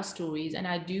share our stories. And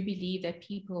I do believe that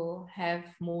people have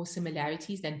more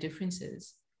similarities than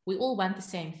differences. We all want the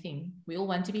same thing. We all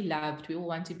want to be loved. We all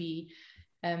want to be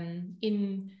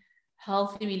in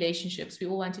healthy relationships. We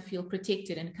all want to feel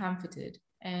protected and comforted.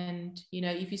 And, you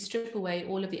know, if you strip away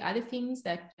all of the other things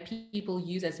that people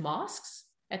use as masks,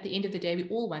 at the end of the day, we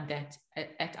all want that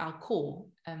at our core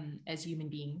as human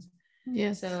beings.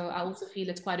 Yes. So I also feel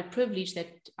it's quite a privilege that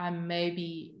I'm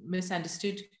maybe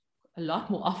misunderstood a lot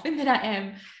more often than I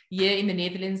am here in the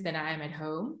Netherlands than I am at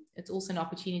home. It's also an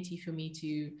opportunity for me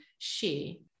to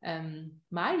share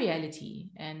my reality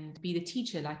and be the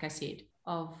teacher, like I said,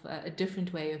 of a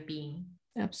different way of being.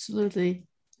 Absolutely.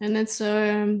 And it's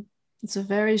It's a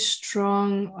very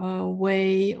strong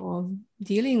way of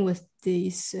dealing with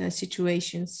these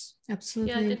situations. Yeah,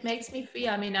 Absolutely. that makes me feel,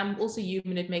 I mean, I'm also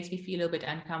human. It makes me feel a bit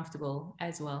uncomfortable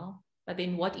as well. But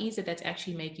then what is it that's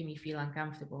actually making me feel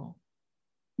uncomfortable?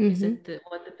 Is Mm-hmm. it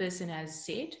what the person has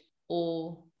said,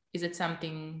 or is it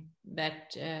something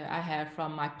that I have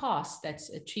from my past that's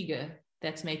a trigger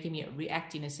that's making me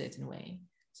react in a certain way?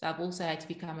 So I've also had to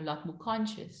become a lot more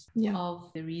conscious Yeah.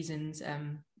 of the reasons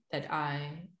that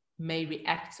I may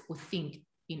react or think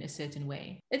in a certain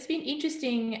way. It's been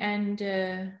interesting, and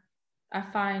I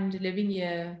find living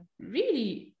here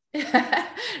really,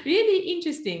 really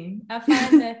interesting. I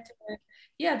find that,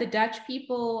 yeah, the Dutch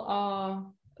people are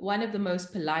one of the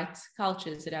most polite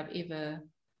cultures that I've ever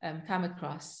come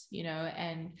across, you know.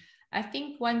 And I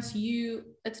think once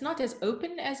it's not as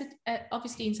open as it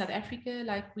obviously in South Africa.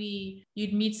 Like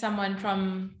you'd meet someone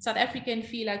from South Africa and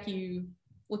feel like you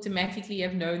automatically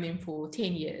have known them for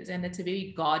 10 years, and it's a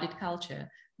very guarded culture.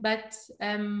 But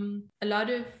a lot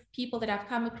of people that I've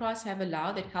come across have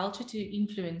allowed that culture to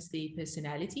influence their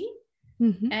personality,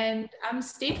 Mm-hmm. and I'm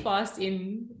steadfast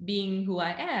in being who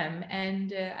I am.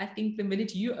 And I think the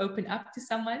minute you open up to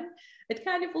someone, it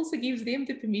kind of also gives them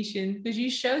the permission, because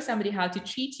you show somebody how to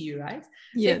treat you, right? So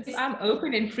if Yes. I'm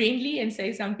open and friendly and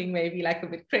say something maybe like a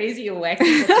bit crazy or wacky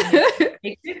that they never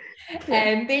expected, Yeah.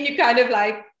 and then you kind of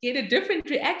like get a different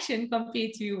reaction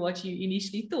compared to what you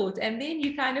initially thought. And then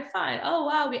you kind of find, oh,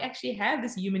 wow, we actually have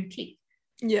this human click,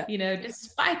 Yeah. you know,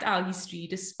 despite our history,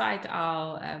 despite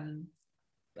our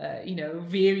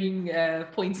varying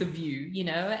points of view,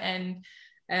 and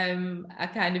I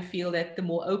kind of feel that the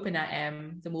more open I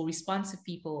am, the more responsive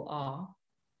people are.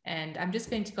 And I'm just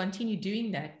going to continue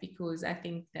doing that, because I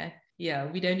think that,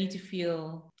 yeah, we don't need to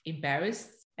feel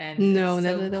embarrassed. And No, it's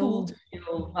not so at cool all. to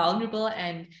feel vulnerable.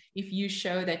 And if you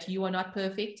show that you are not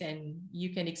perfect and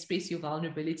you can express your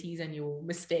vulnerabilities and your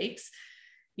mistakes,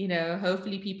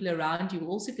 hopefully people around you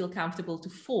will also feel comfortable to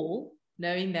fall,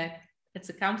 knowing that it's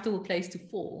a comfortable place to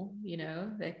fall,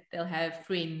 that they'll have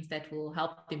friends that will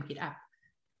help them get up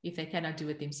if they cannot do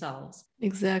it themselves.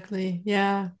 Exactly.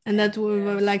 Yeah. And that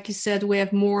Yeah. like you said, we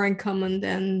have more in common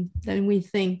than we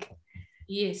think.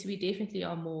 Yes, we definitely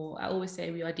are more, I always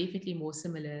say we are definitely more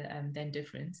similar than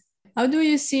different. How do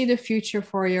you see the future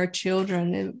for your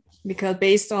children? Because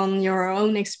based on your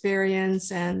own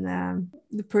experience and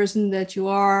the person that you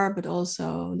are, but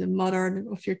also the mother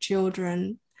of your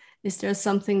children, is there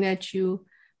something that you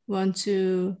want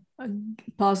to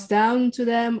pass down to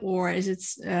them, or is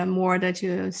it more that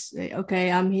you say,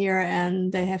 okay, I'm here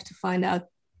and they have to find out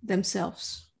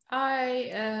themselves?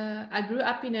 I grew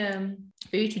up in a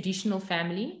very traditional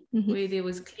family Mm-hmm. where there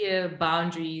was clear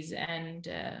boundaries and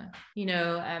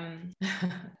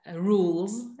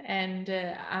rules, and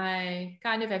I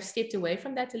kind of have stepped away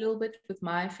from that a little bit with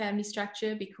my family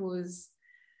structure, because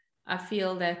I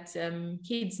feel that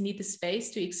kids need the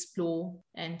space to explore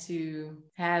and to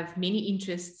have many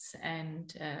interests.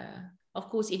 And of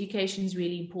course, education is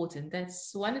really important.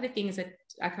 That's one of the things that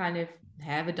I kind of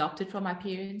have adopted from my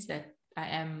parents, that I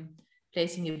am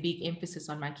placing a big emphasis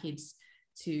on my kids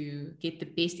to get the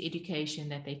best education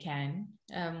that they can.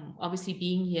 Obviously,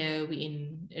 being here, we're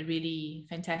in a really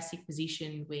fantastic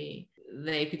position where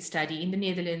they could study in the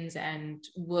Netherlands and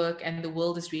work, and the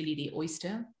world is really their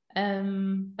oyster.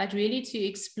 But really to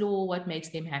explore what makes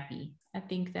them happy. I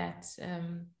think that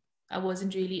I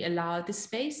wasn't really allowed the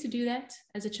space to do that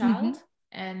as a Mm-hmm. child,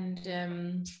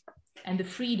 and the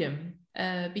freedom,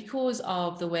 because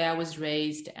of the way I was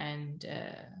raised, and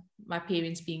my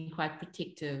parents being quite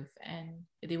protective, and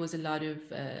there was a lot of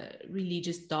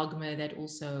religious dogma that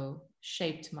also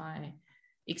shaped my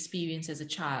experience as a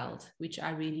child, which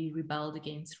I really rebelled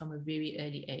against from a very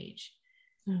early age.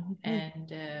 Okay.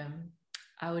 And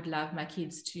I would love my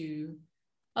kids to,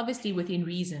 obviously within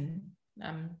reason,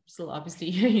 I'm still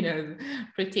obviously,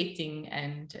 protecting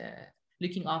and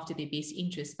looking after their best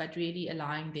interests, but really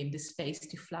allowing them the space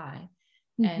to fly,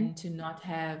 Mm-hmm. and to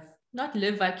not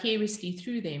live vicariously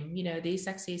through them. Their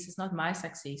success is not my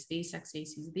success. Their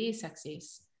success is their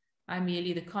success. I'm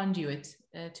merely the conduit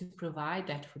to provide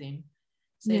that for them.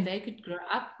 So if Yeah. they could grow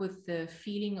up with the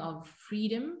feeling of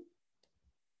freedom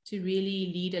to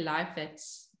really lead a life that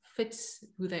fits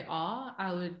who they are,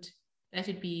 that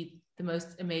would be the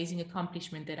most amazing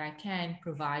accomplishment, that I can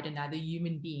provide another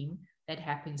human being that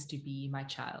happens to be my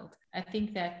child. I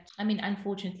think that, I mean,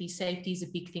 unfortunately, safety is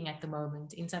a big thing at the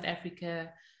moment. In South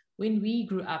Africa, when we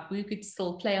grew up, we could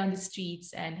still play on the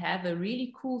streets and have a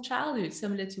really cool childhood,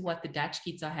 similar to what the Dutch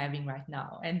kids are having right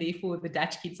now. And therefore, the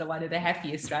Dutch kids are one of the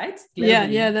happiest, right?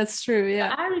 Globally. Yeah, that's true.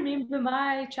 Yeah. I remember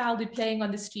my childhood playing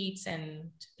on the streets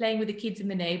and playing with the kids in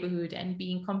the neighborhood and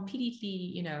being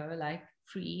completely, like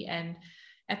free. And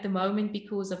at the moment,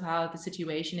 because of how the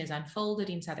situation has unfolded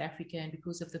in South Africa and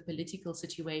because of the political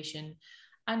situation,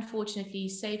 unfortunately,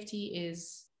 safety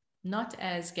is not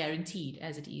as guaranteed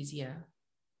as it is here,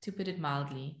 to put it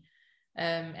mildly.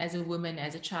 As a woman,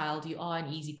 as a child, you are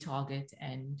an easy target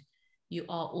and you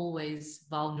are always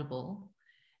vulnerable.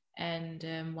 And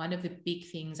one of the big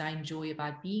things I enjoy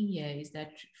about being here is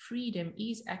that freedom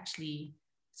is actually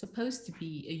supposed to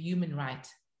be a human right,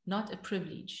 not a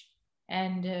privilege.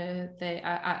 And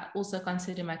I also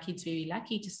consider my kids very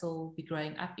lucky to still be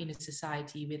growing up in a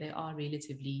society where they are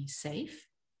relatively safe.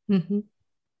 Mm-hmm.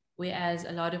 Whereas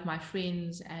a lot of my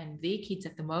friends and their kids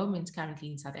at the moment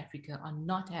currently in South Africa are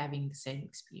not having the same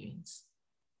experience.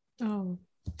 Oh.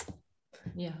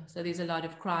 Yeah, so there's a lot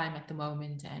of crime at the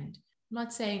moment, and I'm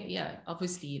not saying,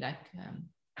 obviously,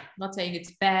 not saying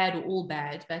it's bad or all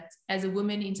bad, but as a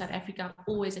woman in South Africa, I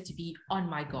always had to be on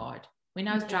my guard. When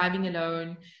I was driving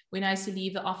alone, when I used to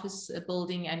leave the office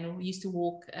building and used to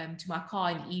walk to my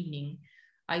car in the evening,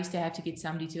 I used to have to get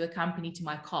somebody to accompany to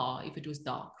my car if it was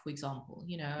dark, for example,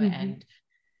 and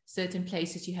certain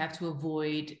places you have to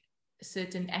avoid,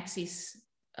 certain access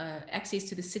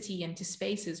to the city and to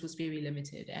spaces was very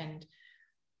limited. And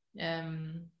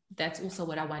that's also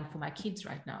what I want for my kids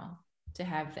right now, to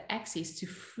have the access to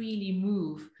freely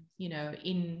move,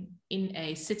 in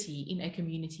a city, in a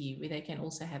community where they can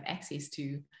also have access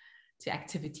to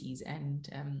activities and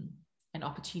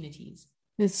opportunities.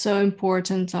 It's so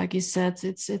important, like you said.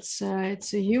 It's a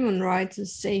human right, the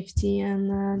safety and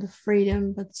the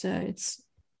freedom, but it's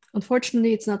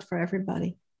unfortunately it's not for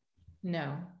everybody.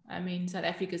 No, I mean, South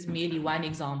Africa is merely one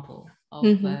example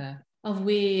of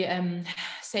where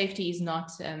safety is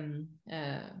not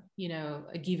a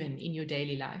given in your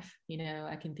daily life.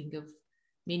 I can think of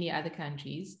many other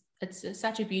countries. It's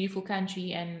such a beautiful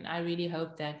country, and I really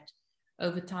hope that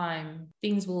over time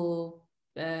things will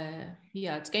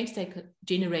it's going to take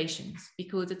generations,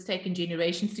 because it's taken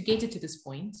generations to get it to this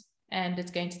point, and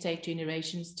it's going to take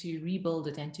generations to rebuild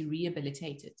it and to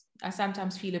rehabilitate it. I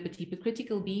sometimes feel a bit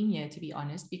hypocritical being here, to be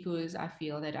honest, because I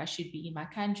feel that I should be in my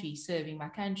country, serving my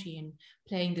country and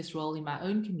playing this role in my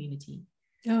own community.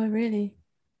 Oh, really?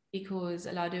 Because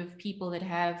a lot of people that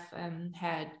have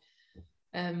had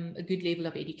a good level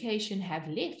of education have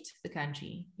left the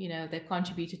country. They've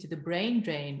contributed to the brain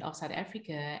drain of South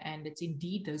Africa, and it's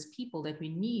indeed those people that we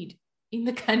need in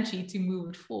the country to move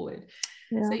it forward.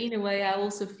 Yeah. So in a way, I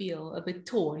also feel a bit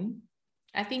torn.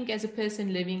 I think as a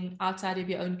person living outside of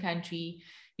your own country,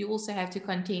 you also have to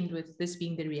contend with this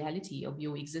being the reality of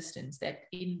your existence, that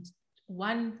in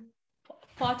one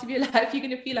part of your life, you're going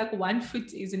to feel like one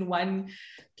foot is in one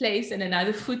place and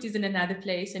another foot is in another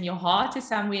place, and your heart is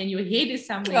somewhere and your head is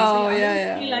somewhere. Oh,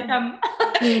 so I feel like I'm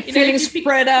feeling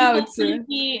spread out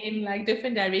in like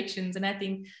different directions. And I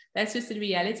think that's just the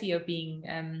reality of being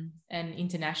an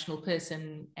international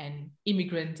person, an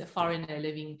immigrant, a foreigner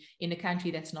living in a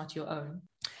country that's not your own.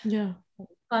 Yeah.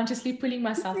 Consciously pulling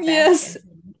myself back. Yes.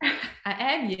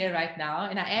 I am here right now,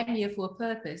 and I am here for a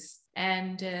purpose.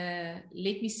 And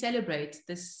let me celebrate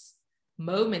this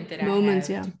moment that I have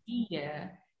to be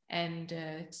here, and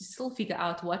to still figure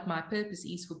out what my purpose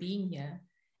is for being here.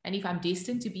 And if I'm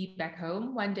destined to be back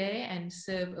home one day and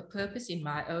serve a purpose in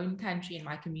my own country and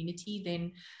my community,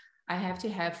 then I have to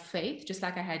have faith, just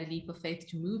like I had a leap of faith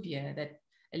to move here, that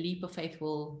a leap of faith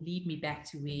will lead me back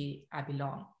to where I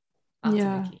belong,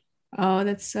 ultimately. Yeah. Oh,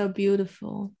 that's so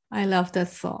beautiful. I love that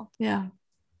thought. Yeah.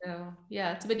 So,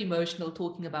 yeah, it's a bit emotional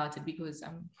talking about it, because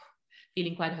I'm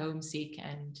feeling quite homesick,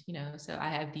 and, so I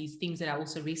have these things that I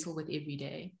also wrestle with every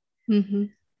day. Mm-hmm.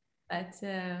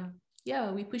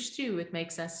 But we push through. It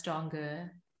makes us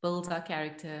stronger, builds our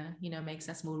character, makes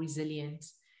us more resilient.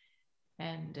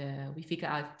 And we figure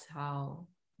out how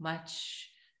much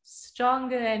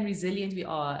stronger and resilient we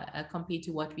are compared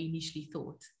to what we initially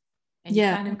thought. And you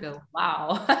kind of go,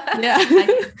 wow, I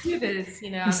can do this.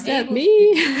 Is that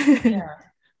me?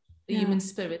 The human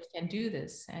spirit can do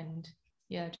this. And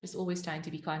just always trying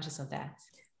to be conscious of that.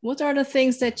 What are the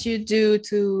things that you do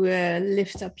to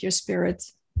lift up your spirit?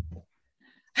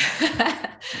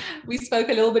 We spoke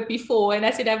a little bit before, and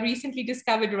I said I've recently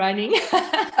discovered running.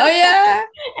 Oh yeah.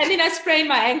 And then I sprained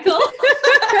my ankle.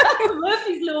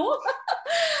 Murphy's Law.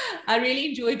 I really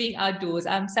enjoy being outdoors.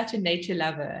 I'm such a nature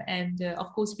lover, and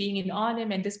of course, being in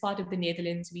Arnhem and this part of the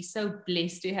Netherlands, we're so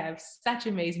blessed to have such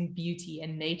amazing beauty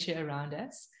and nature around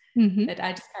us. that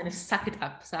I just kind of suck it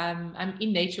up. So I'm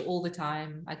in nature all the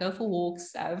time. I go for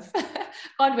walks.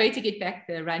 Can't wait to get back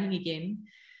there running again.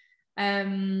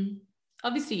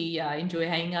 Obviously, I enjoy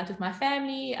hanging out with my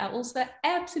family. I also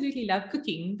absolutely love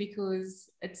cooking because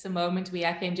it's a moment where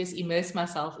I can just immerse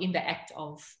myself in the act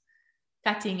of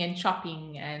cutting and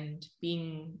chopping and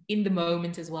being in the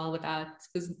moment as well, without,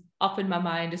 because often my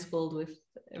mind is filled with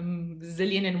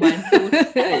zillion and one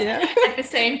thoughts at the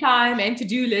same time, and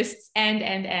to-do lists and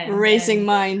racing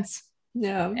minds.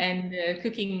 And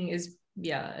cooking is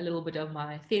a little bit of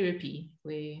my therapy,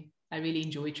 where I really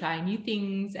enjoy trying new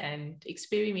things and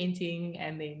experimenting,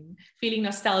 and then feeling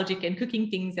nostalgic and cooking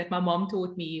things that my mom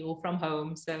taught me or from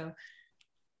home. So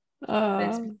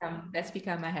that's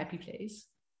become my happy place.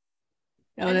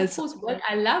 And of course,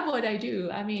 I love what I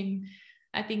do. I mean,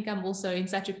 I think I'm also in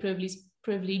such a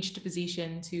privileged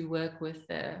position to work with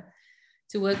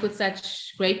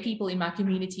such great people in my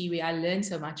community, where I learn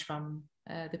so much from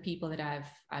the people that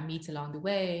I meet along the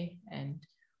way. And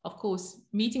of course,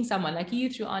 meeting someone like you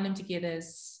through Arnhem Together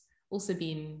has also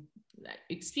been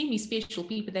extremely special,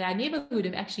 people that I never would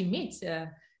have actually met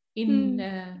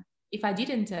if I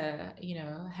didn't,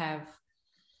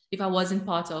 if I wasn't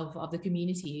part of the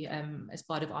community as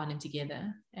part of Arnhem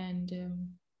Together. And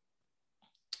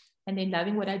then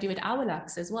loving what I do at Our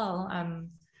Luxe as well.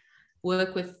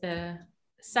 Work with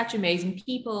such amazing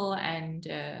people, and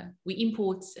we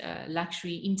import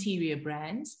luxury interior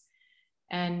brands,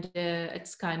 and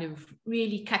it's kind of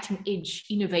really cutting edge,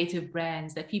 innovative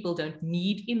brands that people don't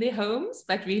need in their homes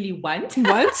but really want. So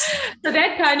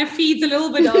that kind of feeds a little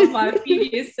bit of my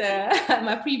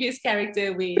previous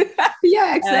character with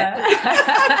exactly.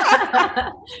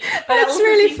 That's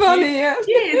really funny. Yes,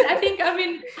 I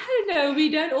don't know, we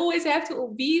don't always have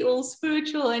to be all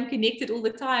spiritual and connected all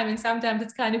the time, and sometimes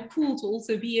it's kind of cool to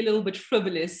also be a little bit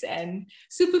frivolous and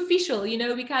superficial.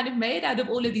 We kind of made out of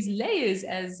all of these layers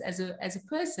as a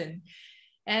person,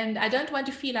 and I don't want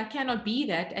to feel I cannot be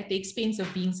that at the expense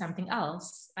of being something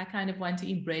else. I kind of want to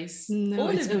embrace all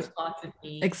of those parts of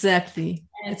me. Exactly.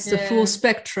 And it's the full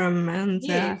spectrum, and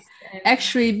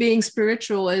actually being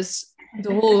spiritual is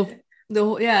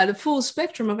the full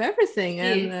spectrum of everything.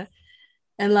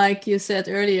 And like you said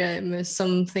earlier,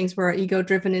 some things were ego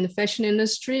driven in the fashion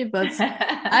industry, but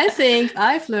I think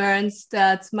I've learned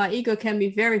that my ego can be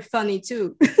very funny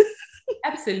too.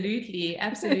 Absolutely.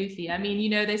 I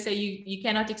mean, they say you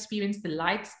cannot experience the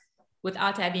light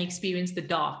without having experienced the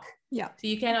dark. Yeah. So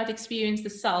you cannot experience the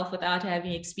self without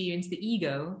having experienced the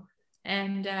ego.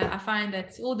 And I find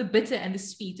that all the bitter and the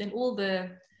sweet and all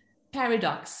the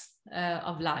paradox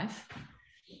of life.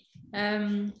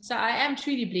 So I am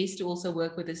truly blessed to also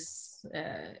work with this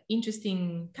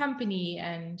interesting company.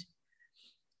 And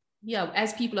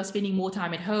as people are spending more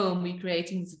time at home, we're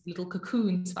creating little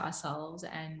cocoons for ourselves.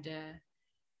 And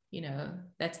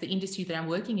that's the industry that I'm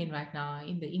working in right now,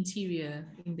 in the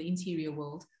interior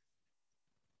world.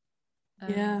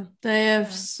 They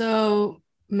have so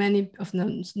many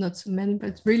not so many,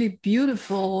 but really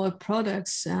beautiful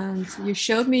products. And you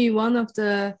showed me one of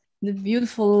the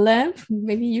beautiful lamp.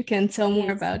 Maybe you can tell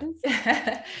more about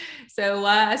it. So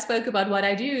I spoke about what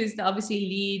I do is to obviously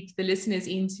lead the listeners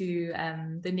into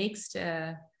the next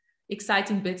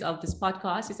exciting bit of this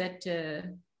podcast, is that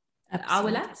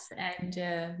Our Luxe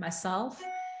and myself,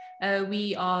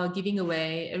 we are giving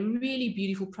away a really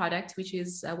beautiful product, which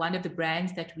is one of the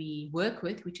brands that we work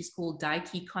with, which is called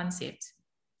Daiki Concept.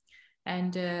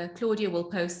 And Claudia will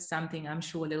post something, I'm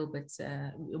sure, a little bit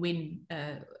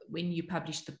when you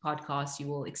publish the podcast. You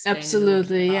will explain.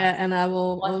 Absolutely, and I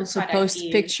will also post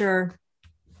a picture.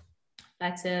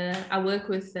 But I work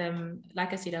with,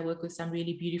 like I said, I work with some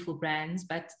really beautiful brands.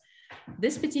 But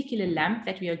this particular lamp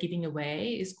that we are giving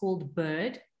away is called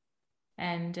Bird,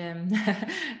 and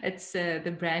it's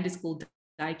the brand is called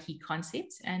Daiki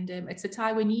Concept, and it's a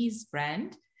Taiwanese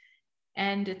brand.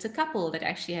 And it's a couple that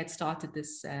actually had started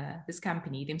this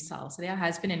company themselves. So they're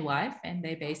husband and wife, and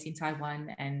they're based in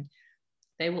Taiwan. And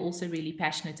they were also really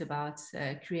passionate about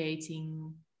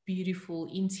creating beautiful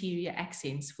interior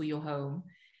accents for your home.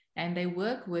 And they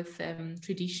work with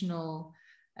traditional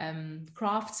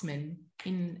craftsmen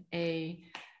in a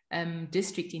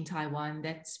district in Taiwan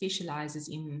that specializes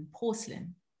in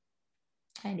porcelain.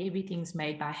 And everything's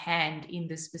made by hand in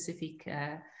this specific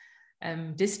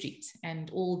district, and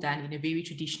all done in a very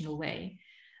traditional way.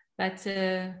 But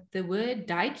the word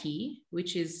Daiki,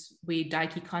 which is where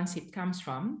Daiki Concept comes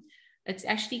from, it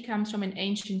actually comes from an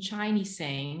ancient Chinese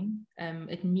saying.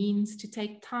 It means to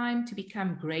take time to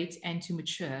become great and to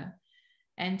mature,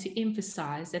 and to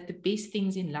emphasize that the best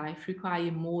things in life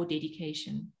require more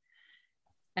dedication.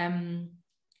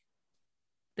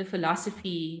 the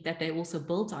philosophy that they also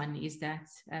built on is that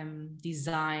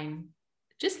design,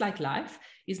 just like life,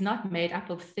 is not made up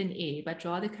of thin air, but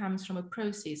rather comes from a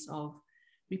process of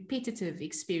repetitive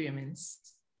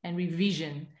experiments and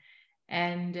revision.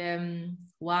 And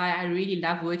why I really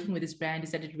love working with this brand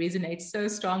is that it resonates so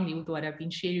strongly with what I've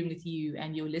been sharing with you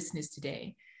and your listeners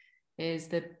today, is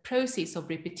the process of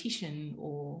repetition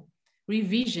or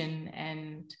revision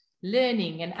and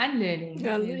learning and unlearning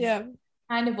is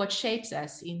kind of what shapes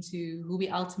us into who we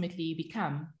ultimately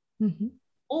become.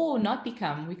 Or not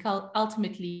become. We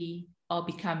ultimately are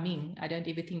becoming. I don't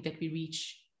ever think that we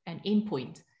reach an end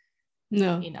point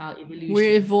in our evolution.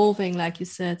 We're evolving, like you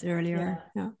said earlier.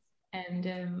 Yeah. And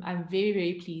I'm very,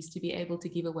 very pleased to be able to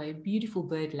give away a beautiful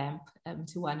bird lamp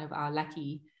to one of our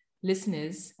lucky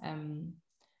listeners. And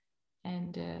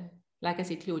like I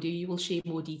said, Claudia, you will share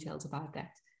more details about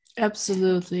that.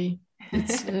 Absolutely.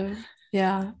 It's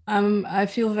I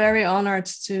feel very honored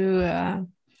to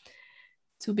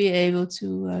be able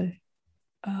to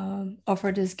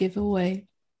offer this giveaway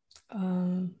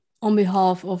on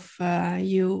behalf of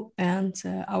you and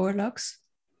Hourlux.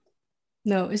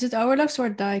 No, is it Hourlux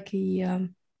or Daiki? A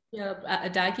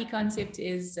Daiki Concept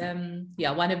is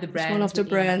one of the brands. It's one of the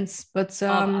brands, but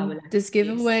this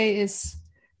giveaway is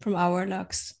from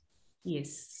Hourlux.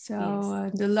 Yes. So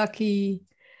the lucky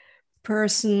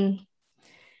person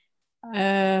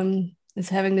is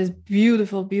having this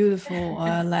beautiful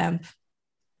lamp.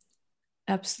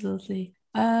 Absolutely.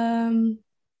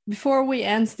 Before we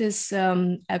end this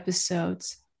episode,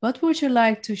 what would you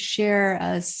like to share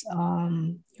as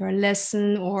your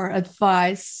lesson or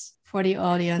advice for the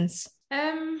audience?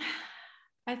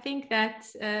 I think that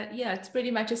it's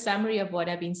pretty much a summary of what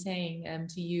I've been saying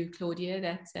to you, Claudia,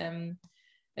 that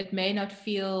it may not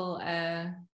feel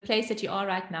the place that you are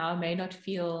right now may not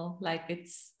feel like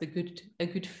it's a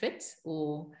good fit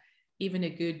or even a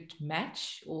good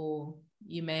match, or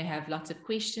you may have lots of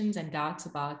questions and doubts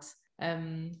about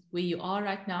where you are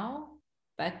right now.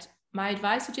 But my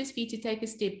advice would just be to take a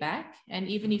step back, and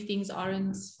even if things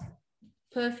aren't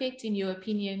perfect in your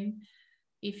opinion,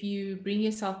 if you bring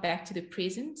yourself back to the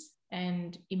present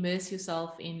and immerse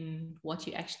yourself in what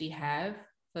you actually have,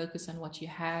 focus on what you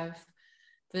have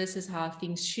versus how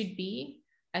things should be,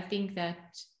 I think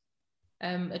that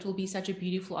it will be such a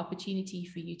beautiful opportunity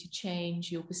for you to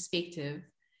change your perspective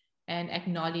and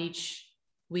acknowledge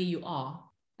where you are.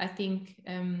 I think,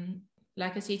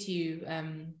 like I said to you,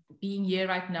 being here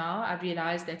right now, I've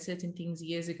realized that certain things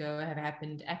years ago have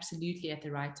happened absolutely at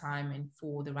the right time and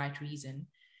for the right reason.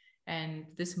 And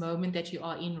this moment that you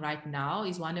are in right now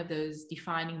is one of those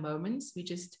defining moments. We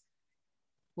just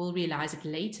will realize it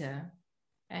later.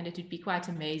 And it would be quite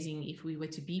amazing if we were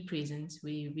to be present.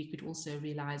 We could also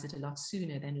realize it a lot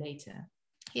sooner than later.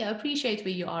 Yeah, appreciate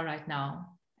where you are right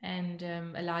now and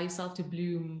allow yourself to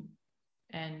bloom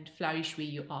and flourish where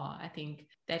you are. I think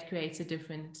that creates a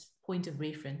different point of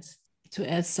reference. To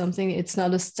add something, it's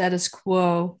not a status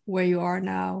quo where you are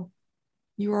now.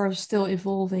 You are still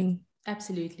evolving.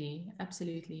 Absolutely.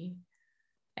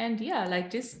 And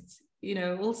just,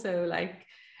 also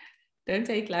don't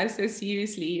take life so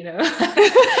seriously,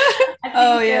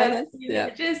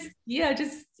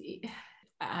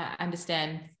 I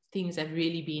understand things have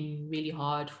really been really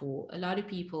hard for a lot of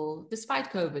people.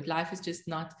 Despite COVID, life is just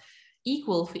not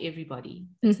equal for everybody.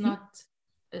 It's not,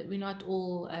 we're not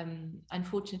all,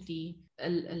 unfortunately,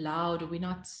 allowed, or we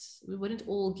weren't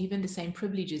all given the same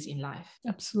privileges in life.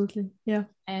 Absolutely, yeah.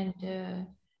 And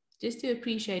just to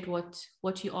appreciate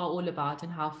what you are all about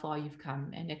and how far you've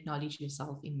come, and acknowledge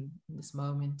yourself in this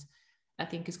moment, I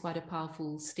think is quite a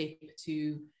powerful step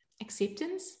to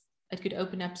acceptance. It could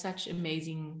open up such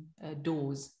amazing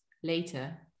doors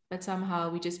later, but somehow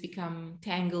we just become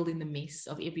tangled in the mess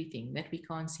of everything that we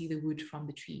can't see the wood from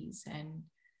the trees. And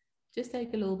just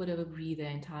take a little bit of a breather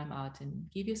and time out and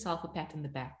give yourself a pat on the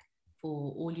back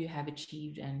for all you have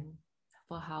achieved and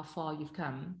for how far you've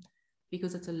come,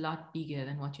 because it's a lot bigger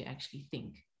than what you actually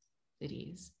think it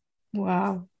is.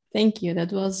 Wow. Thank you.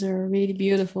 That was a really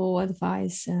beautiful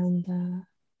advice and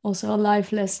also a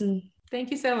life lesson.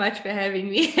 Thank you so much for having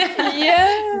me.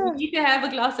 Yeah. We need to have a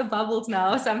glass of bubbles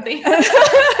now or something.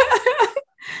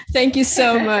 Thank you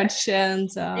so much. And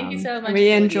thank you so much.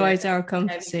 We enjoyed our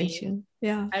conversation.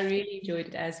 Yeah. I really enjoyed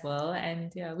it as well.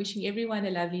 And wishing everyone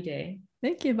a lovely day.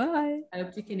 Thank you. Bye. I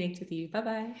hope to connect with you.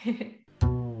 Bye-bye.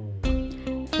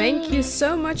 Thank you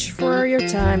so much for your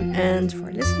time and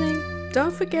for listening.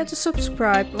 Don't forget to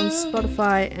subscribe on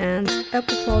Spotify and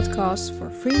Apple Podcasts for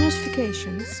free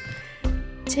notifications.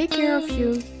 Take care of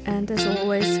you, and as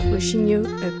always, wishing you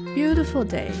a beautiful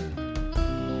day.